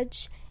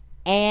Hodge,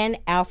 and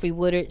Alfre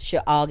Woodard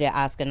should all get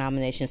Oscar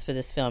nominations for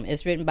this film.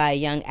 It's written by a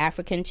young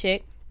African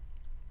chick.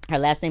 Her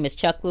last name is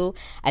Chukwu.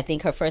 I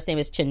think her first name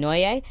is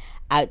Chinoye.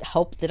 I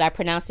hope that I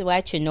pronounced it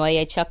right.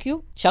 Chinoye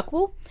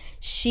Chukwu.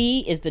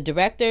 She is the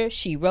director.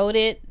 She wrote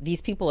it.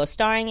 These people are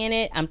starring in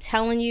it. I'm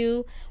telling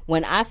you,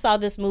 when I saw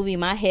this movie,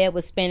 my head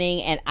was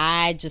spinning and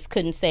I just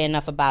couldn't say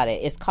enough about it.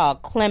 It's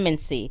called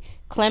Clemency.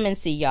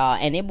 Clemency, y'all.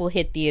 And it will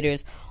hit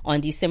theaters on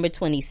December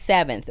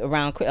 27th.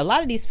 A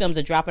lot of these films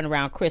are dropping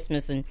around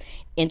Christmas and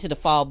into the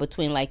fall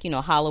between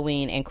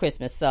Halloween and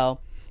Christmas.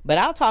 But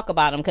I'll talk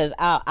about them because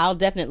I'll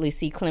definitely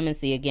see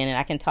Clemency again, and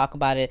I can talk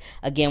about it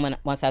again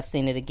once I've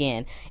seen it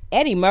again.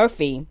 Eddie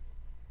Murphy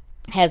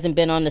hasn't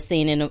been on the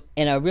scene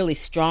in a really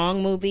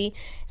strong movie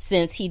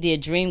since he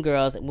did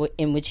Dreamgirls,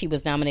 in which he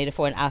was nominated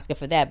for an Oscar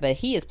for that. But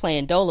he is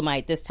playing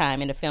Dolomite this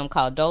time in a film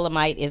called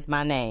Dolomite Is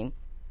My Name.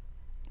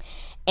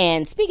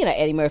 And speaking of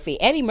Eddie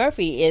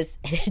Murphy is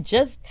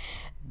just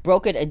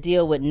brokered a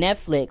deal with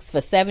Netflix for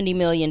 $70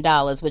 million,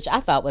 which I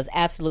thought was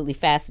absolutely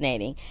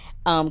fascinating,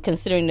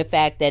 considering the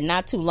fact that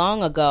not too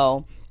long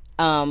ago,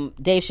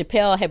 Dave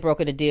Chappelle had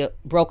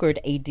brokered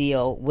a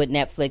deal with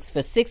Netflix for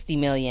 $60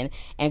 million,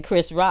 and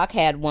Chris Rock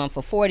had one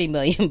for $40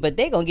 million, but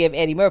they're going to give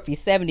Eddie Murphy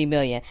 $70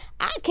 million.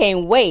 I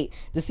can't wait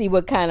to see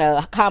what kind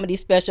of comedy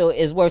special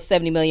is worth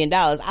 $70 million.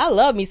 I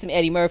love me some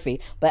Eddie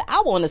Murphy, but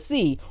I want to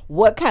see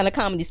what kind of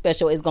comedy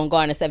special is going to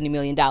garner $70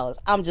 million.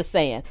 I'm just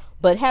saying.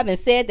 But having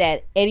said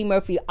that, Eddie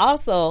Murphy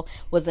also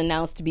was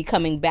announced to be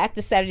coming back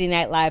to Saturday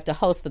Night Live to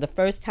host for the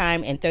first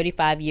time in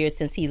 35 years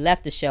since he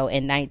left the show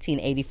in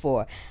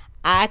 1984.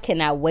 I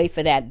cannot wait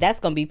for that. That's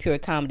going to be pure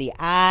comedy.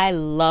 I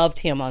loved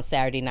him on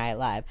Saturday Night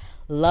Live.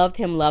 Loved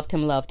him.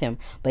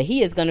 But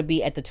he is going to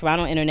be at the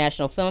Toronto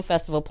International Film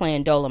Festival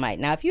playing Dolomite.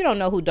 Now, if you don't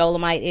know who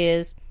Dolomite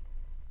is,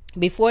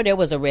 before there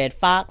was a Red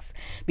Fox,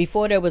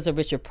 before there was a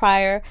Richard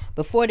Pryor,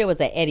 before there was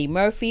a Eddie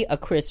Murphy, a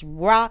Chris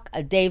Rock,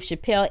 a Dave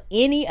Chappelle,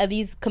 any of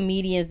these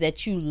comedians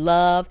that you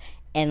love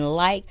and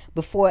like,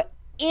 before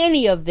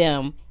any of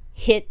them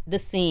hit the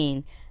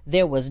scene,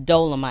 there was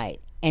Dolomite.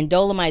 And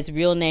Dolomite's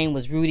real name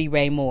was Rudy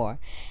Ray Moore.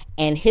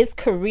 And his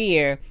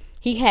career,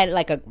 he had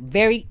like a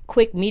very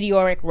quick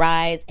meteoric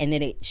rise, and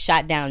then it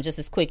shot down just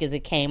as quick as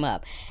it came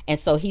up. And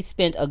so he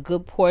spent a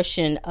good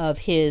portion of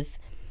his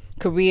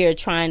career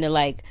trying to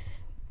like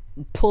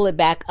pull it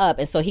back up.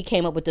 And so he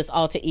came up with this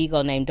alter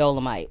ego named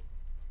Dolomite.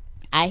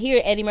 I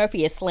hear Eddie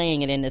Murphy is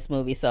slaying it in this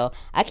movie, so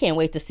I can't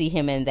wait to see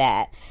him in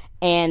that.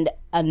 And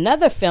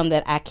another film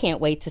that I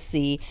can't wait to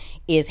see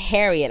is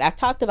Harriet. I've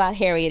talked about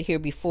Harriet here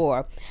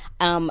before.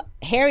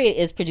 Harriet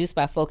is produced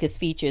by Focus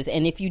Features.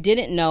 And if you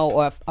didn't know,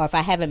 or if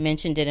I haven't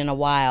mentioned it in a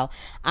while,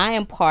 I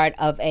am part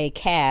of a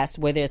cast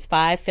where there's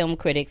 5 film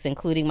critics,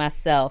 including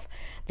myself,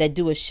 that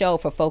do a show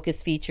for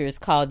Focus Features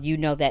called You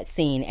Know That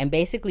Scene. And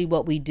basically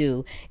what we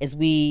do is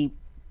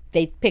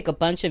they pick a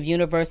bunch of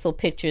Universal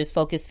Pictures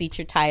Focus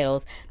Feature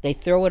titles, they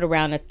throw it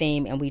around a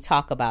theme, and we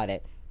talk about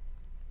it.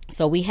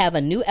 So we have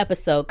a new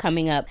episode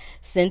coming up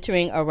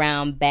centering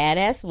around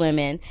badass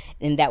women,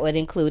 and that would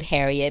include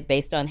Harriet,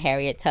 based on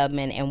Harriet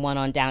Tubman, and one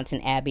on Downton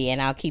Abbey. And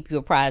I'll keep you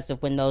apprised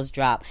of when those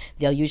drop.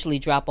 They'll usually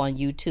drop on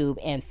YouTube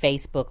and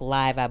Facebook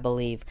Live, I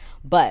believe.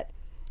 But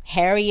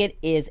Harriet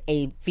is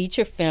a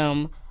feature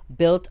film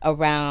built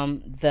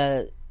around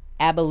the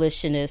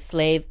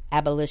slave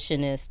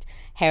abolitionist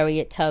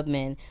Harriet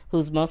Tubman,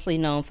 who's mostly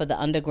known for the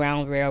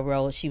Underground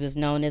Railroad. She was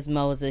known as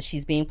Moses.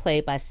 She's being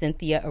played by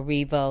Cynthia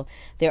Erivo.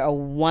 There are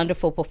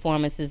wonderful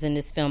performances in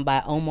this film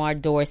by Omar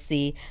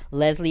Dorsey,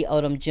 Leslie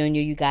Odom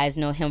Jr. You guys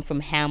know him from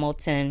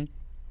Hamilton.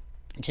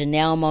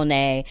 Janelle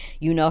Monáe,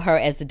 you know her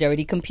as the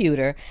Dirty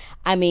Computer.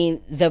 I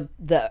mean,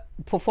 the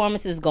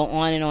performances go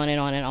on and on and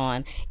on and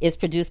on. It's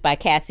produced by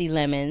Cassie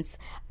Lemons,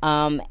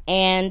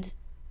 and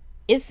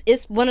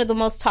it's one of the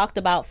most talked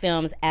about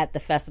films at the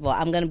festival.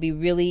 I'm going to be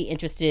really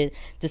interested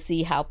to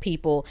see how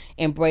people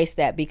embrace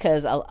that,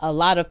 because a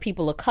lot of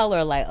people of color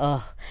are like,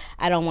 oh,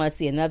 I don't want to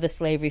see another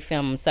slavery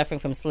film. I'm suffering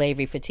from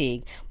slavery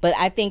fatigue. But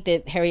I think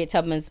that Harriet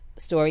Tubman's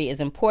story is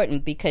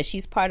important because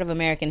she's part of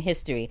American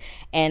history.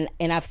 And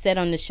I've said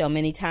on this show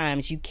many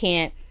times,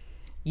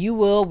 you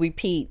will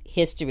repeat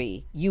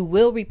history. You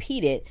will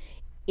repeat it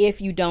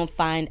if you don't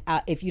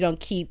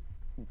keep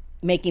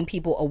making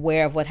people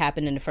aware of what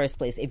happened in the first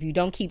place. If you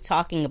don't keep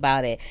talking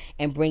about it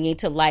and bringing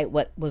to light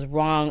what was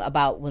wrong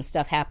about when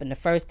stuff happened the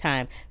first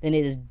time, then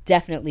it is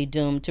definitely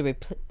doomed to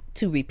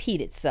repeat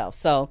itself.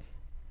 So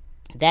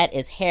that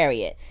is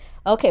Harriet.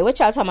 Okay, what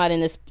y'all talking about in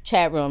this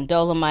chat room?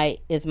 Dolomite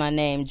is my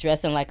name.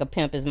 Dressing like a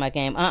pimp is my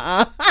game.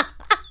 Ooh,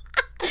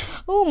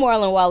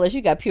 Marlon Wallace,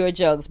 you got pure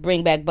jokes.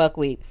 Bring back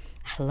buckwheat.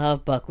 I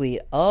love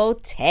buckwheat. Oh,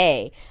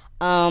 Tay.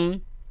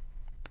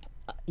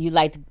 You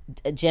liked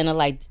Jenna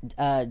liked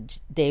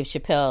Dave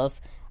Chappelle's.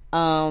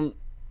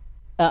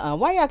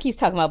 Why y'all keep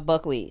talking about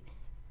buckwheat?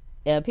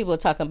 People are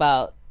talking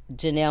about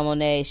Janelle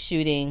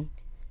Monáe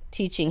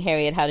teaching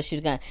Harriet how to shoot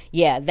a gun.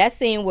 Yeah, that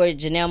scene where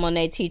Janelle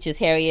Monáe teaches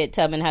Harriet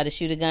Tubman how to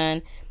shoot a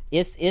gun,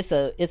 it's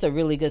a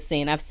really good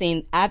scene. Now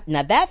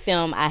that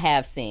film I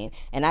have seen,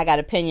 and I got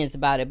opinions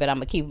about it, but I'm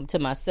gonna keep them to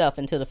myself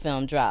until the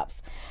film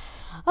drops.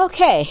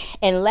 Okay,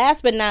 and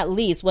last but not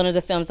least, one of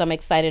the films I'm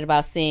excited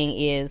about seeing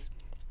is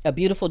A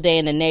Beautiful Day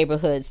in the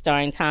Neighborhood,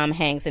 starring Tom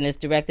Hanks, and is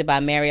directed by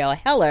Marielle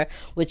Heller,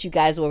 which you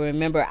guys will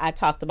remember I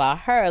talked about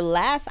her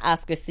last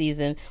Oscar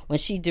season when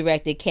she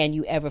directed Can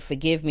You Ever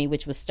Forgive Me,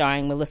 which was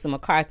starring Melissa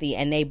McCarthy,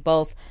 and they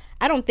both,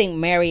 I don't think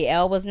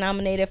Marielle was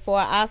nominated for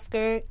an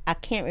Oscar. I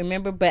can't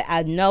remember, but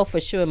I know for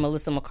sure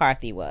Melissa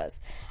McCarthy was.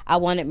 I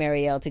wanted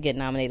Marielle to get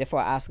nominated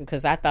for an Oscar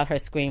because I thought her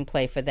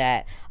screenplay for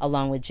that,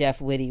 along with Jeff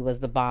Whitty, was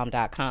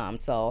thebomb.com.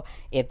 So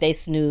if they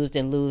snoozed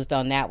and losed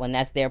on that one,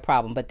 that's their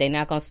problem. But they're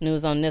not going to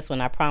snooze on this one,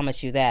 I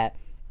promise you that.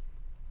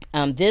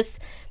 This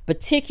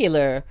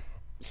particular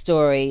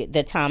story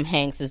that Tom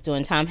Hanks is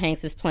doing, Tom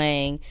Hanks is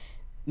playing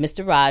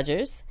Mr.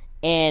 Rogers,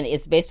 and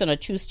it's based on a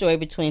true story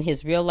between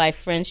his real-life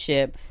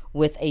friendship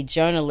with a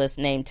journalist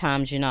named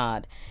Tom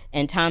Junod.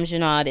 And Tom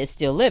Junod is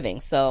still living.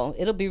 So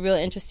it'll be real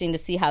interesting to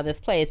see how this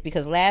plays,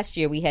 because last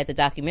year we had the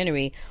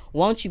documentary,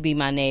 Won't You Be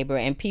My Neighbor?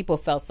 And people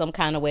felt some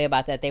kind of way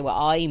about that. They were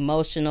all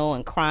emotional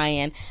and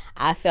crying.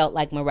 I felt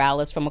like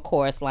Morales from A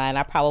Chorus Line.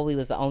 I probably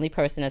was the only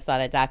person that saw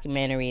that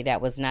documentary that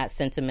was not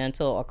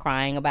sentimental or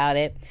crying about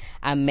it.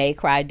 I may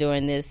cry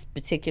during this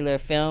particular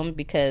film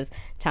because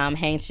Tom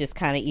Hanks just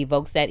kind of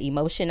evokes that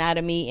emotion out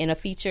of me in a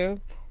feature,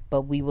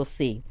 but we will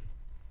see.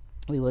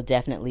 We will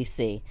definitely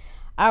see.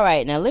 All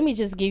right, now let me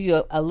just give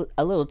you a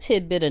little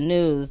tidbit of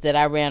news that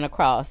I ran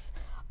across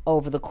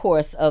over the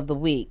course of the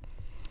week.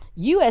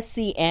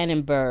 USC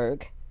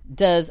Annenberg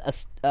does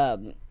a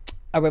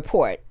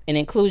report, an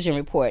inclusion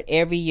report.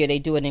 Every year they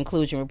do an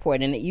inclusion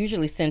report, and it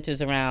usually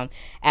centers around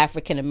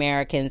African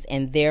Americans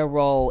and their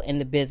role in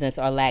the business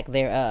or lack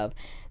thereof.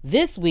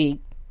 This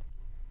week,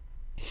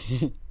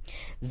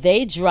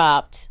 they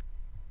dropped...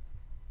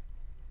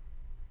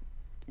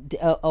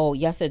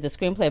 y'all said the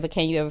screenplay for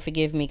Can You Ever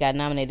Forgive Me got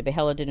nominated, but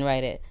Heller didn't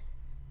write it.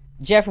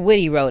 Jeff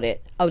Whitty wrote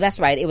it. Oh, that's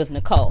right. It was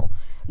Nicole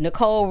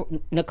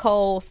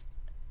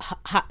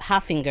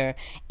Hoffinger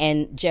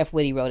and Jeff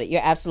Whitty wrote it.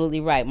 You're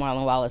absolutely right,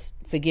 Marlon Wallace.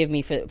 Forgive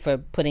me for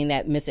putting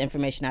that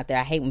misinformation out there.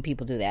 I hate when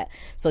people do that.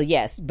 So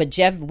yes, but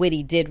Jeff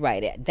Whitty did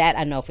write it. That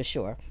I know for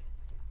sure.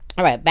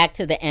 All right, back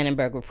to the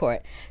Annenberg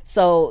Report.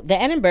 So the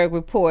Annenberg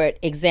Report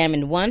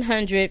examined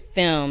 100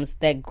 films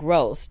that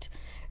grossed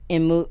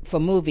for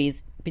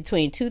movies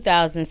between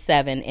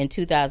 2007 and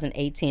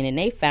 2018, and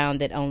they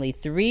found that only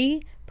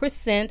 3%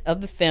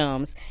 of the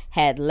films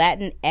had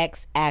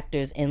Latinx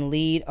actors in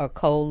lead or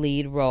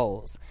co-lead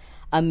roles.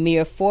 A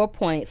mere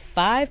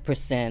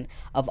 4.5%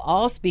 of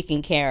all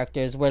speaking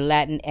characters were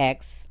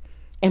Latinx.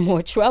 And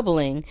more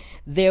troubling,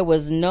 there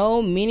was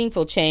no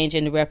meaningful change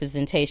in the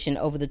representation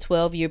over the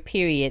 12-year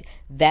period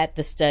that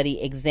the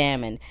study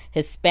examined.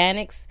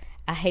 Hispanics,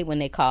 I hate when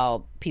they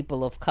call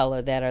people of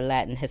color that are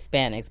Latin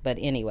Hispanics, but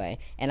anyway,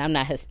 and I'm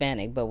not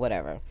Hispanic, but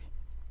whatever.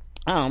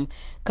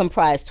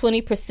 Comprised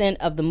 20%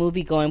 of the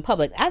movie-going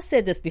public. I've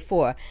said this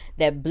before,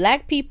 that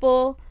black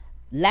people,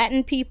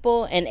 Latin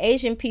people, and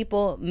Asian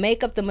people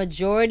make up the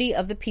majority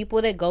of the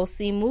people that go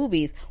see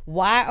movies.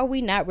 Why are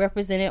we not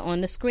represented on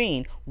the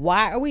screen?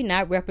 Why are we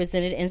not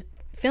represented in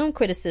film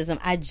criticism?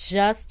 I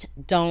just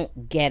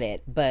don't get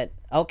it. But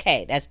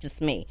okay, that's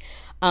just me.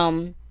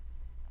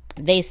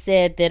 They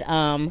said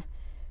that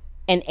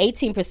and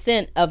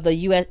 18% of the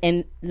U.S.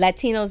 and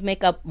Latinos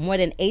make up more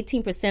than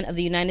 18% of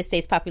the United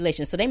States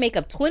population. So they make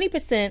up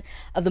 20%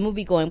 of the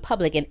movie-going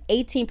public and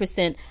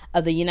 18%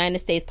 of the United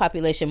States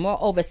population.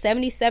 Moreover,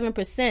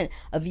 77%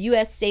 of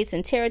U.S. states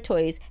and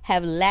territories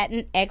have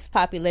Latinx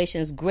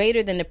populations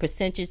greater than the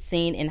percentage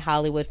seen in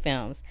Hollywood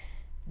films.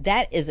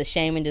 That is a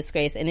shame and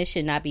disgrace, and it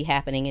should not be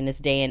happening in this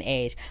day and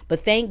age.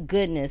 But thank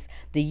goodness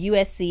the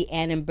USC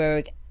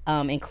Annenberg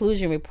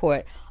Inclusion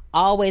Report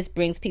always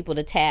brings people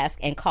to task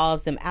and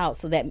calls them out,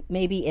 so that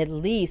maybe at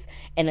least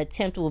an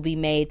attempt will be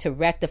made to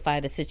rectify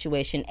the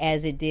situation,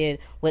 as it did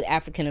with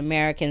African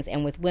Americans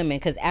and with women.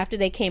 Because after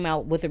they came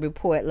out with a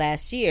report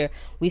last year,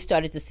 we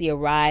started to see a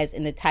rise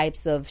in the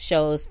types of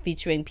shows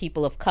featuring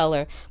people of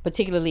color,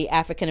 particularly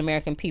African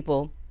American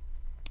people.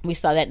 We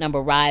saw that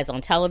number rise on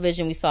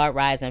television. We saw it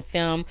rise in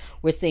film.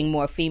 We're seeing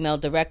more female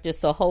directors.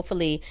 So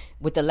hopefully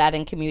with the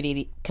Latin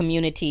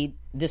community,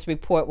 this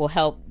report will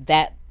help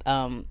that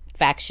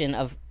faction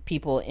of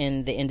people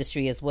in the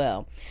industry as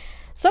well.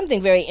 Something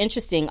very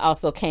interesting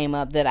also came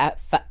up that I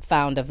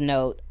found of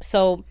note.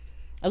 So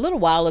a little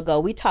while ago,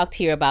 we talked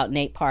here about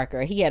Nate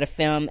Parker. He had a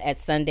film at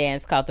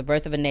Sundance called The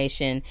Birth of a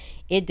Nation.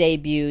 It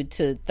debuted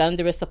to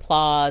thunderous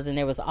applause, and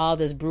there was all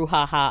this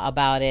brouhaha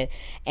about it.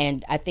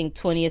 And I think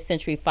 20th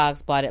Century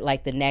Fox bought it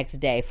like the next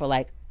day for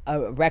like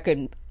a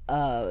record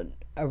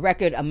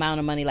amount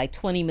of money, like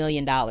 $20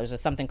 million or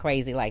something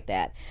crazy like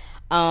that.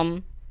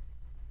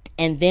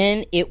 And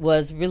then it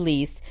was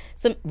re-released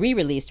some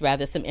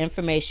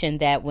information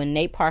that when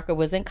Nate Parker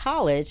was in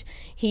college,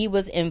 he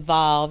was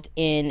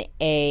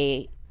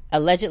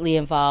allegedly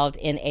involved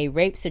in a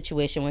rape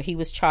situation where he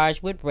was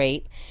charged with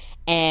rape.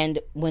 And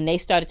when they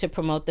started to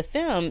promote the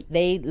film,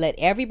 they let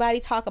everybody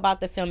talk about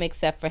the film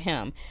except for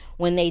him.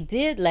 When they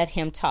did let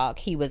him talk,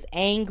 he was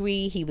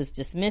angry, he was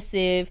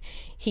dismissive,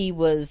 he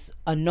was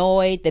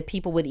annoyed that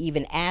people would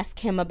even ask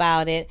him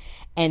about it.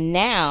 And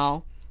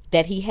now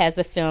that he has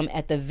a film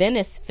at the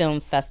Venice Film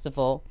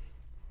Festival,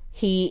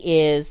 he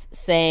is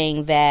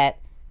saying that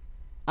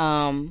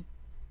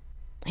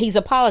he's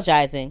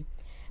apologizing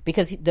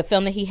because the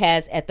film that he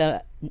has at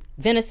the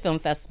Venice Film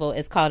Festival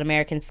is called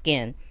American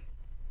Skin.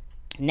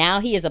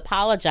 Now he is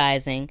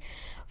apologizing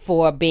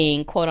for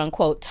being, quote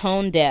unquote,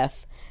 tone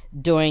deaf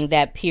during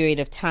that period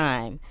of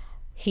time.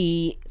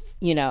 He,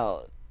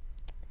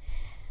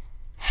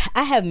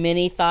 I have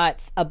many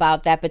thoughts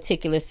about that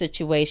particular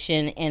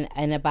situation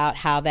and about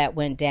how that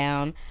went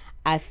down.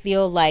 I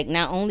feel like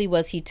not only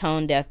was he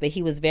tone deaf, but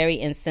he was very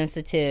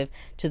insensitive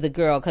to the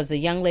girl, because the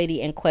young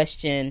lady in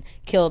question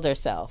killed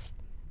herself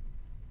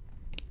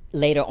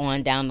later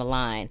on down the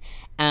line.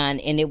 And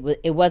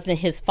it wasn't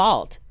his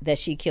fault that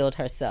she killed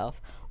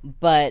herself,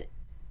 but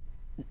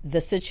the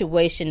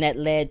situation that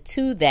led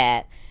to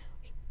that,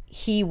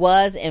 he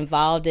was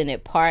involved in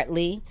it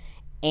partly,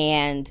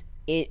 and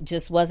it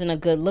just wasn't a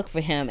good look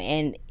for him.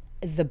 And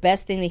the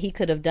best thing that he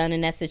could have done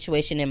in that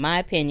situation, in my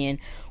opinion,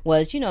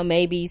 was,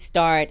 maybe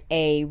start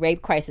a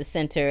rape crisis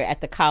center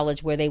at the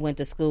college where they went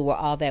to school, where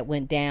all that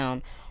went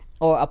down,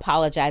 or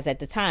apologize at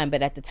the time.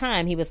 But at the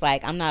time, he was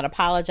like, I'm not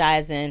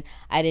apologizing.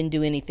 I didn't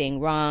do anything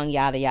wrong,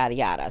 yada, yada,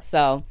 yada.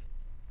 So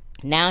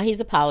now he's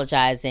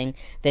apologizing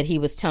that he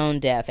was tone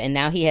deaf. And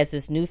now he has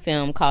this new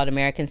film called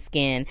American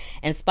Skin.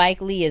 And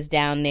Spike Lee is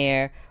down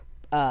there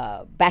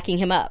backing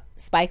him up.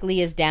 Spike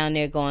Lee is down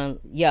there going,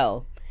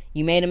 yo,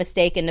 you made a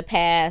mistake in the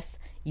past.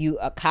 You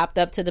copped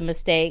up to the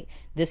mistake.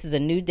 This is a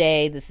new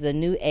day. This is a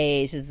new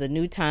age. This is a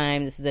new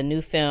time. This is a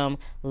new film.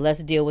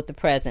 Let's deal with the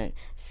present.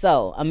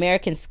 So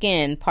American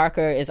Skin,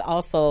 Parker is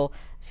also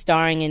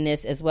starring in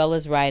this as well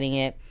as writing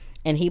it.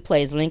 And he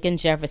plays Lincoln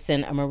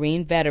Jefferson, a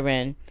Marine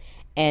veteran,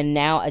 and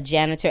now a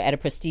janitor at a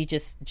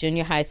prestigious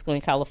junior high school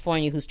in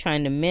California, who's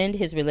trying to mend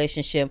his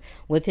relationship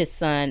with his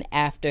son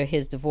after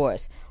his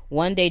divorce.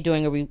 One day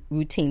during a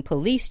routine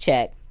police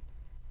check,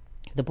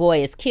 The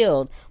boy is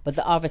killed, but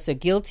the officer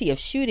guilty of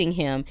shooting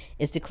him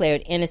is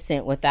declared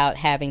innocent without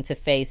having to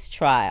face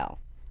trial.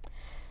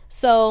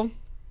 So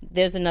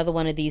there's another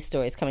one of these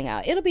stories coming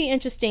out. It'll be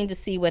interesting to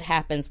see what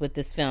happens with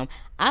this film.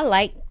 I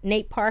like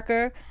Nate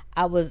Parker.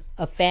 I was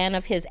a fan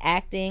of his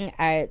acting.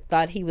 I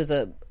thought he was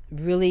a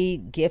really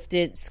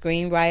gifted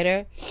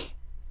screenwriter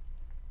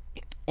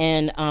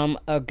and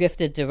a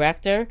gifted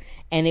director,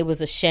 and it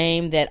was a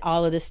shame that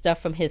all of this stuff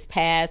from his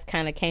past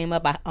kind of came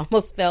up. I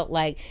almost felt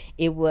like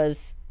it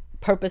was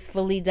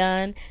purposefully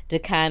done to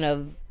kind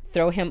of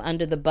throw him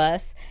under the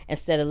bus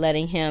instead of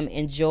letting him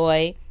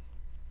enjoy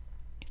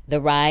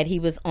the ride he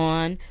was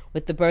on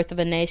with The Birth of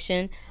a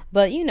Nation.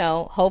 But, you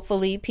know,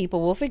 hopefully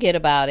people will forget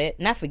about it.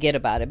 Not forget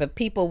about it, but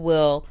people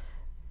will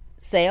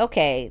say,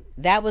 okay,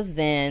 that was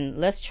then.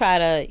 Let's try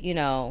to, you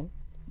know,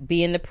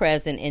 be in the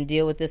present and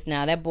deal with this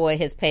now. That boy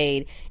has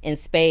paid in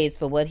spades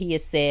for what he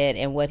has said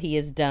and what he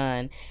has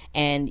done.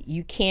 And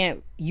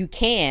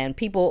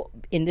people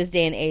in this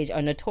day and age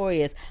are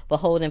notorious for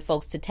holding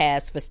folks to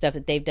task for stuff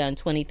that they've done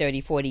 20,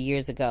 30, 40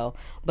 years ago.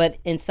 But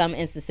in some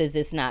instances,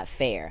 it's not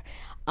fair.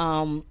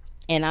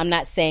 And I'm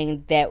not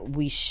saying that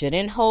we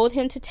shouldn't hold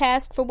him to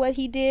task for what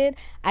he did.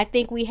 I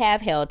think we have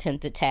held him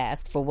to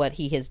task for what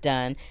he has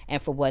done and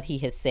for what he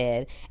has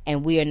said.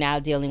 And we are now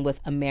dealing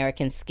with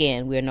American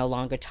skin. We are no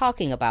longer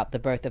talking about The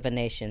Birth of a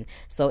Nation.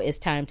 So it's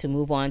time to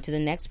move on to the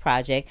next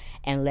project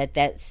and let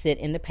that sit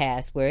in the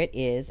past where it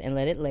is and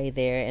let it lay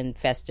there and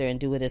fester and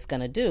do what it's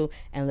going to do.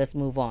 And let's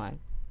move on.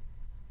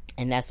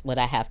 And that's what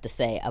I have to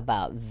say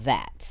about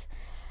that.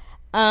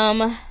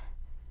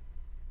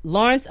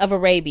 Lawrence of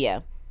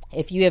Arabia.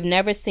 If you have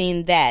never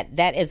seen that,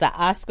 that is an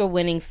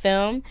Oscar-winning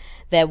film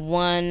that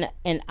won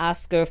an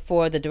Oscar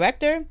for the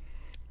director.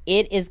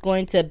 It is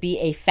going to be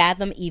a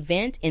Fathom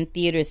event in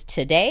theaters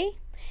today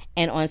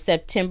and on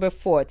September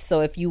 4th.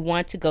 So if you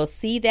want to go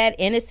see that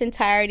in its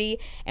entirety,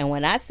 and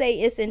when I say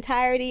its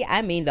entirety,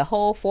 I mean the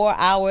whole 4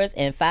 hours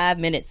and 5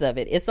 minutes of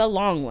it. It's a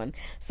long one.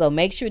 So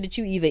make sure that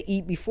you either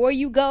eat before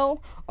you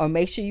go or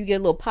make sure you get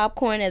a little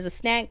popcorn as a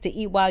snack to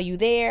eat while you're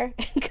there,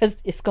 because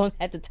it's going to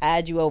have to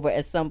tide you over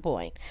at some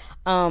point.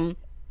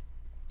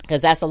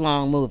 Because that's a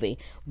long movie.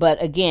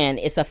 But again,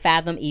 it's a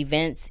Fathom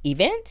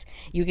event.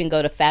 You can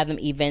go to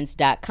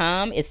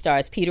fathomevents.com. It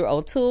stars Peter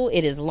O'Toole.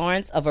 It is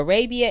Lawrence of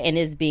Arabia and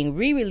is being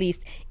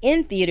re-released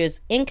in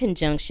theaters in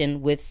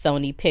conjunction with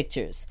Sony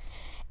Pictures.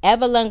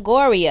 Eva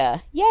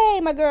Longoria, yay,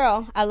 my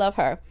girl, I love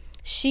her.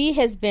 She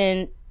has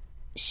been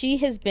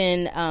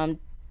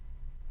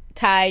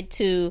tied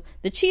to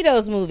the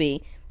Cheetos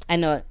movie. I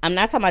know I'm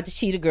not talking about the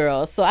Cheetah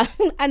Girls. So I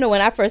know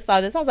when I first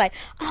saw this, I was like,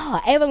 oh,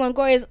 Eva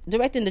Longoria is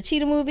directing the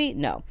Cheetah movie?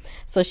 No.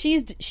 So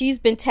she's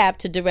been tapped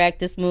to direct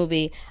this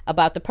movie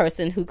about the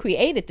person who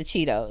created the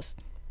Cheetos.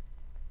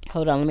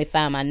 Hold on, let me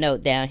find my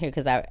note down here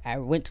because I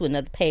went to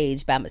another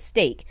page by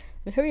mistake.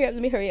 Let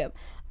me hurry up.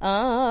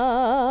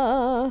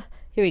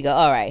 Here we go.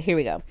 All right, here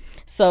we go.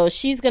 So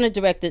she's gonna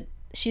direct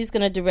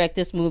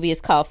this movie. It's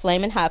called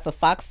Flamin' Hot for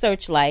Fox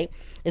Searchlight.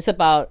 It's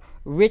about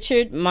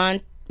Richard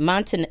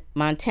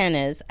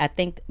Montanez, I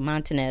think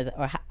Montanez,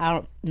 or I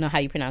don't know how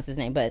you pronounce his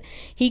name, but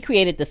he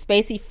created the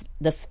spicy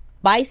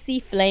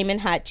Flamin'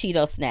 Hot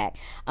Cheeto snack.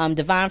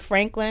 Devon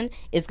Franklin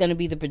is going to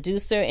be the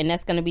producer, and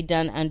that's going to be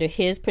done under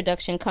his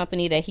production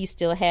company that he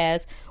still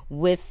has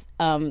with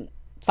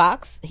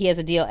Fox. He has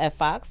a deal at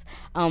Fox.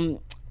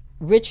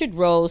 Richard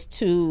rose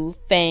to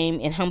fame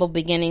in humble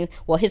beginnings.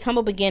 Well, his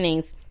humble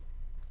beginnings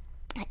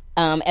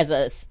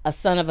as a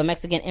son of a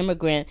Mexican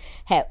immigrant,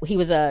 he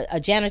was a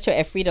janitor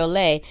at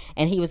Frito-Lay,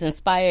 and he was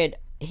inspired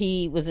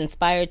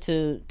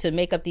to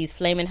make up these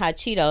Flamin' Hot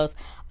Cheetos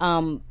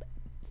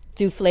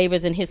through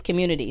flavors in his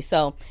community.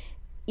 So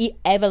Eva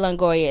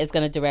Longoria is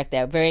going to direct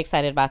that. Very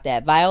excited about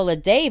that. Viola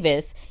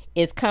Davis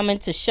is coming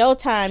to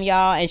Showtime,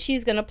 y'all, and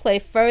she's going to play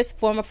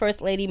former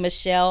First Lady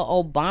Michelle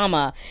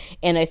Obama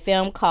in a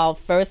film called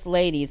First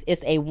Ladies.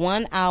 It's a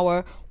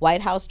 1-hour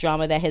White House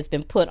drama that has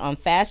been put on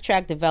fast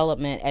track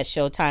development at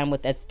Showtime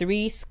with a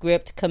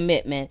 3-script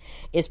commitment.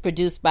 It's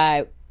produced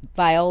by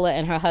Viola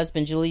and her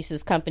husband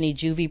Julius's company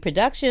Juvie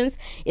Productions.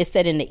 Is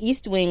set in the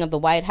East Wing of the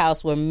White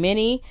House, where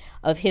many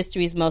of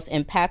history's most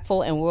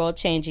impactful and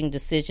world-changing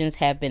decisions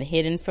have been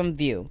hidden from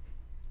view.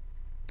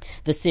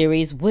 The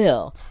series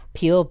will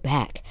peel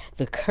back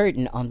the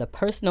curtain on the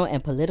personal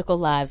and political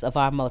lives of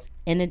our most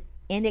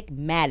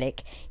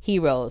enigmatic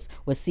heroes,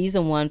 with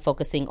season 1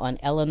 focusing on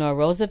Eleanor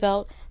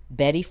Roosevelt,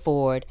 Betty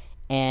Ford,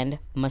 and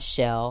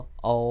Michelle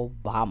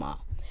Obama.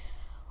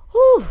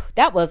 Whew,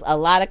 that was a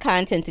lot of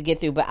content to get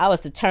through, but I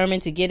was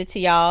determined to get it to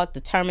y'all.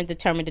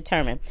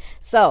 Determined.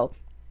 So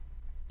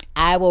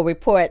I will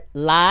report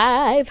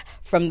live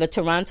from the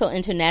Toronto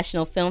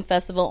International Film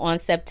Festival on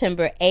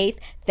September 8th.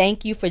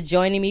 Thank you for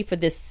joining me for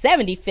this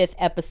 75th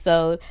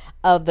episode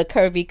of the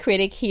Curvy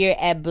Critic here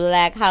at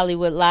Black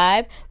Hollywood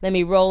Live. Let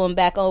me roll them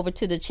back over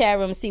to the chat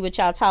room, see what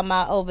y'all talking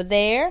about over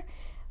there.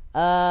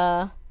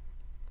 Y'all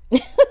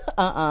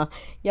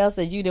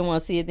said you didn't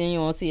want to see it, then you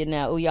want to see it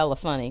now. Ooh, y'all are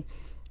funny.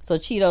 So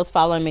Cheetos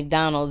following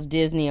McDonald's,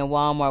 Disney, and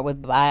Walmart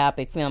with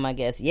biopic film, I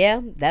guess.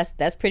 Yeah,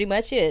 that's pretty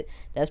much it.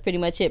 That's pretty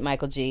much it,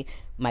 Michael B.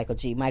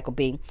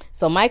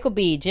 So Michael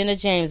B, Jenna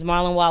James,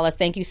 Marlon Wallace,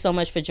 thank you so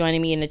much for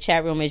joining me in the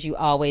chat room as you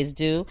always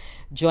do.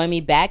 Join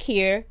me back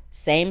here,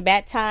 same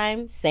bat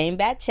time, same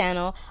bat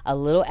channel, a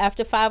little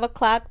after 5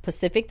 o'clock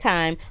Pacific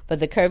time for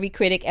the Curvy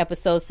Critic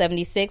episode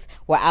 76,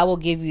 where I will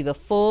give you the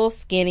full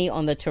skinny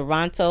on the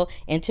Toronto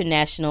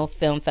International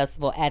Film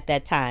Festival at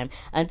that time.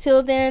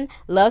 Until then,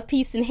 love,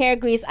 peace, and hair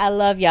grease. I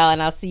love y'all,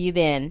 and I'll see you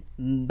then.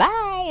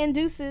 Bye and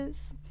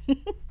deuces.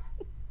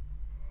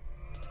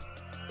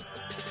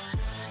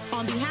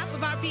 On behalf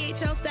of our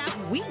BHL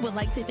staff, we would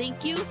like to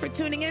thank you for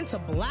tuning in to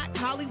Black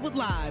Hollywood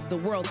Live, the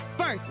world's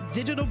first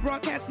digital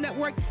broadcast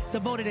network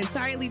devoted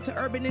entirely to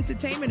urban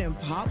entertainment and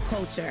pop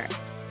culture.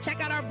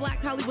 Check out our Black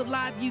Hollywood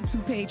Live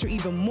YouTube page for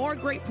even more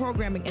great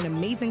programming and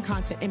amazing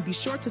content, and be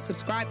sure to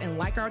subscribe and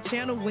like our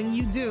channel when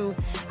you do.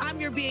 I'm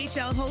your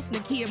BHL host,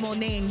 Nakia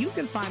Monet, and you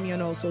can find me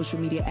on all social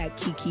media at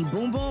Kiki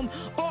Boom Boom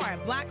or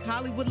at Black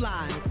Hollywood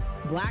Live.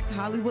 Black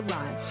Hollywood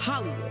Live,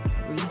 Hollywood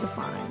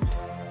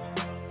redefined.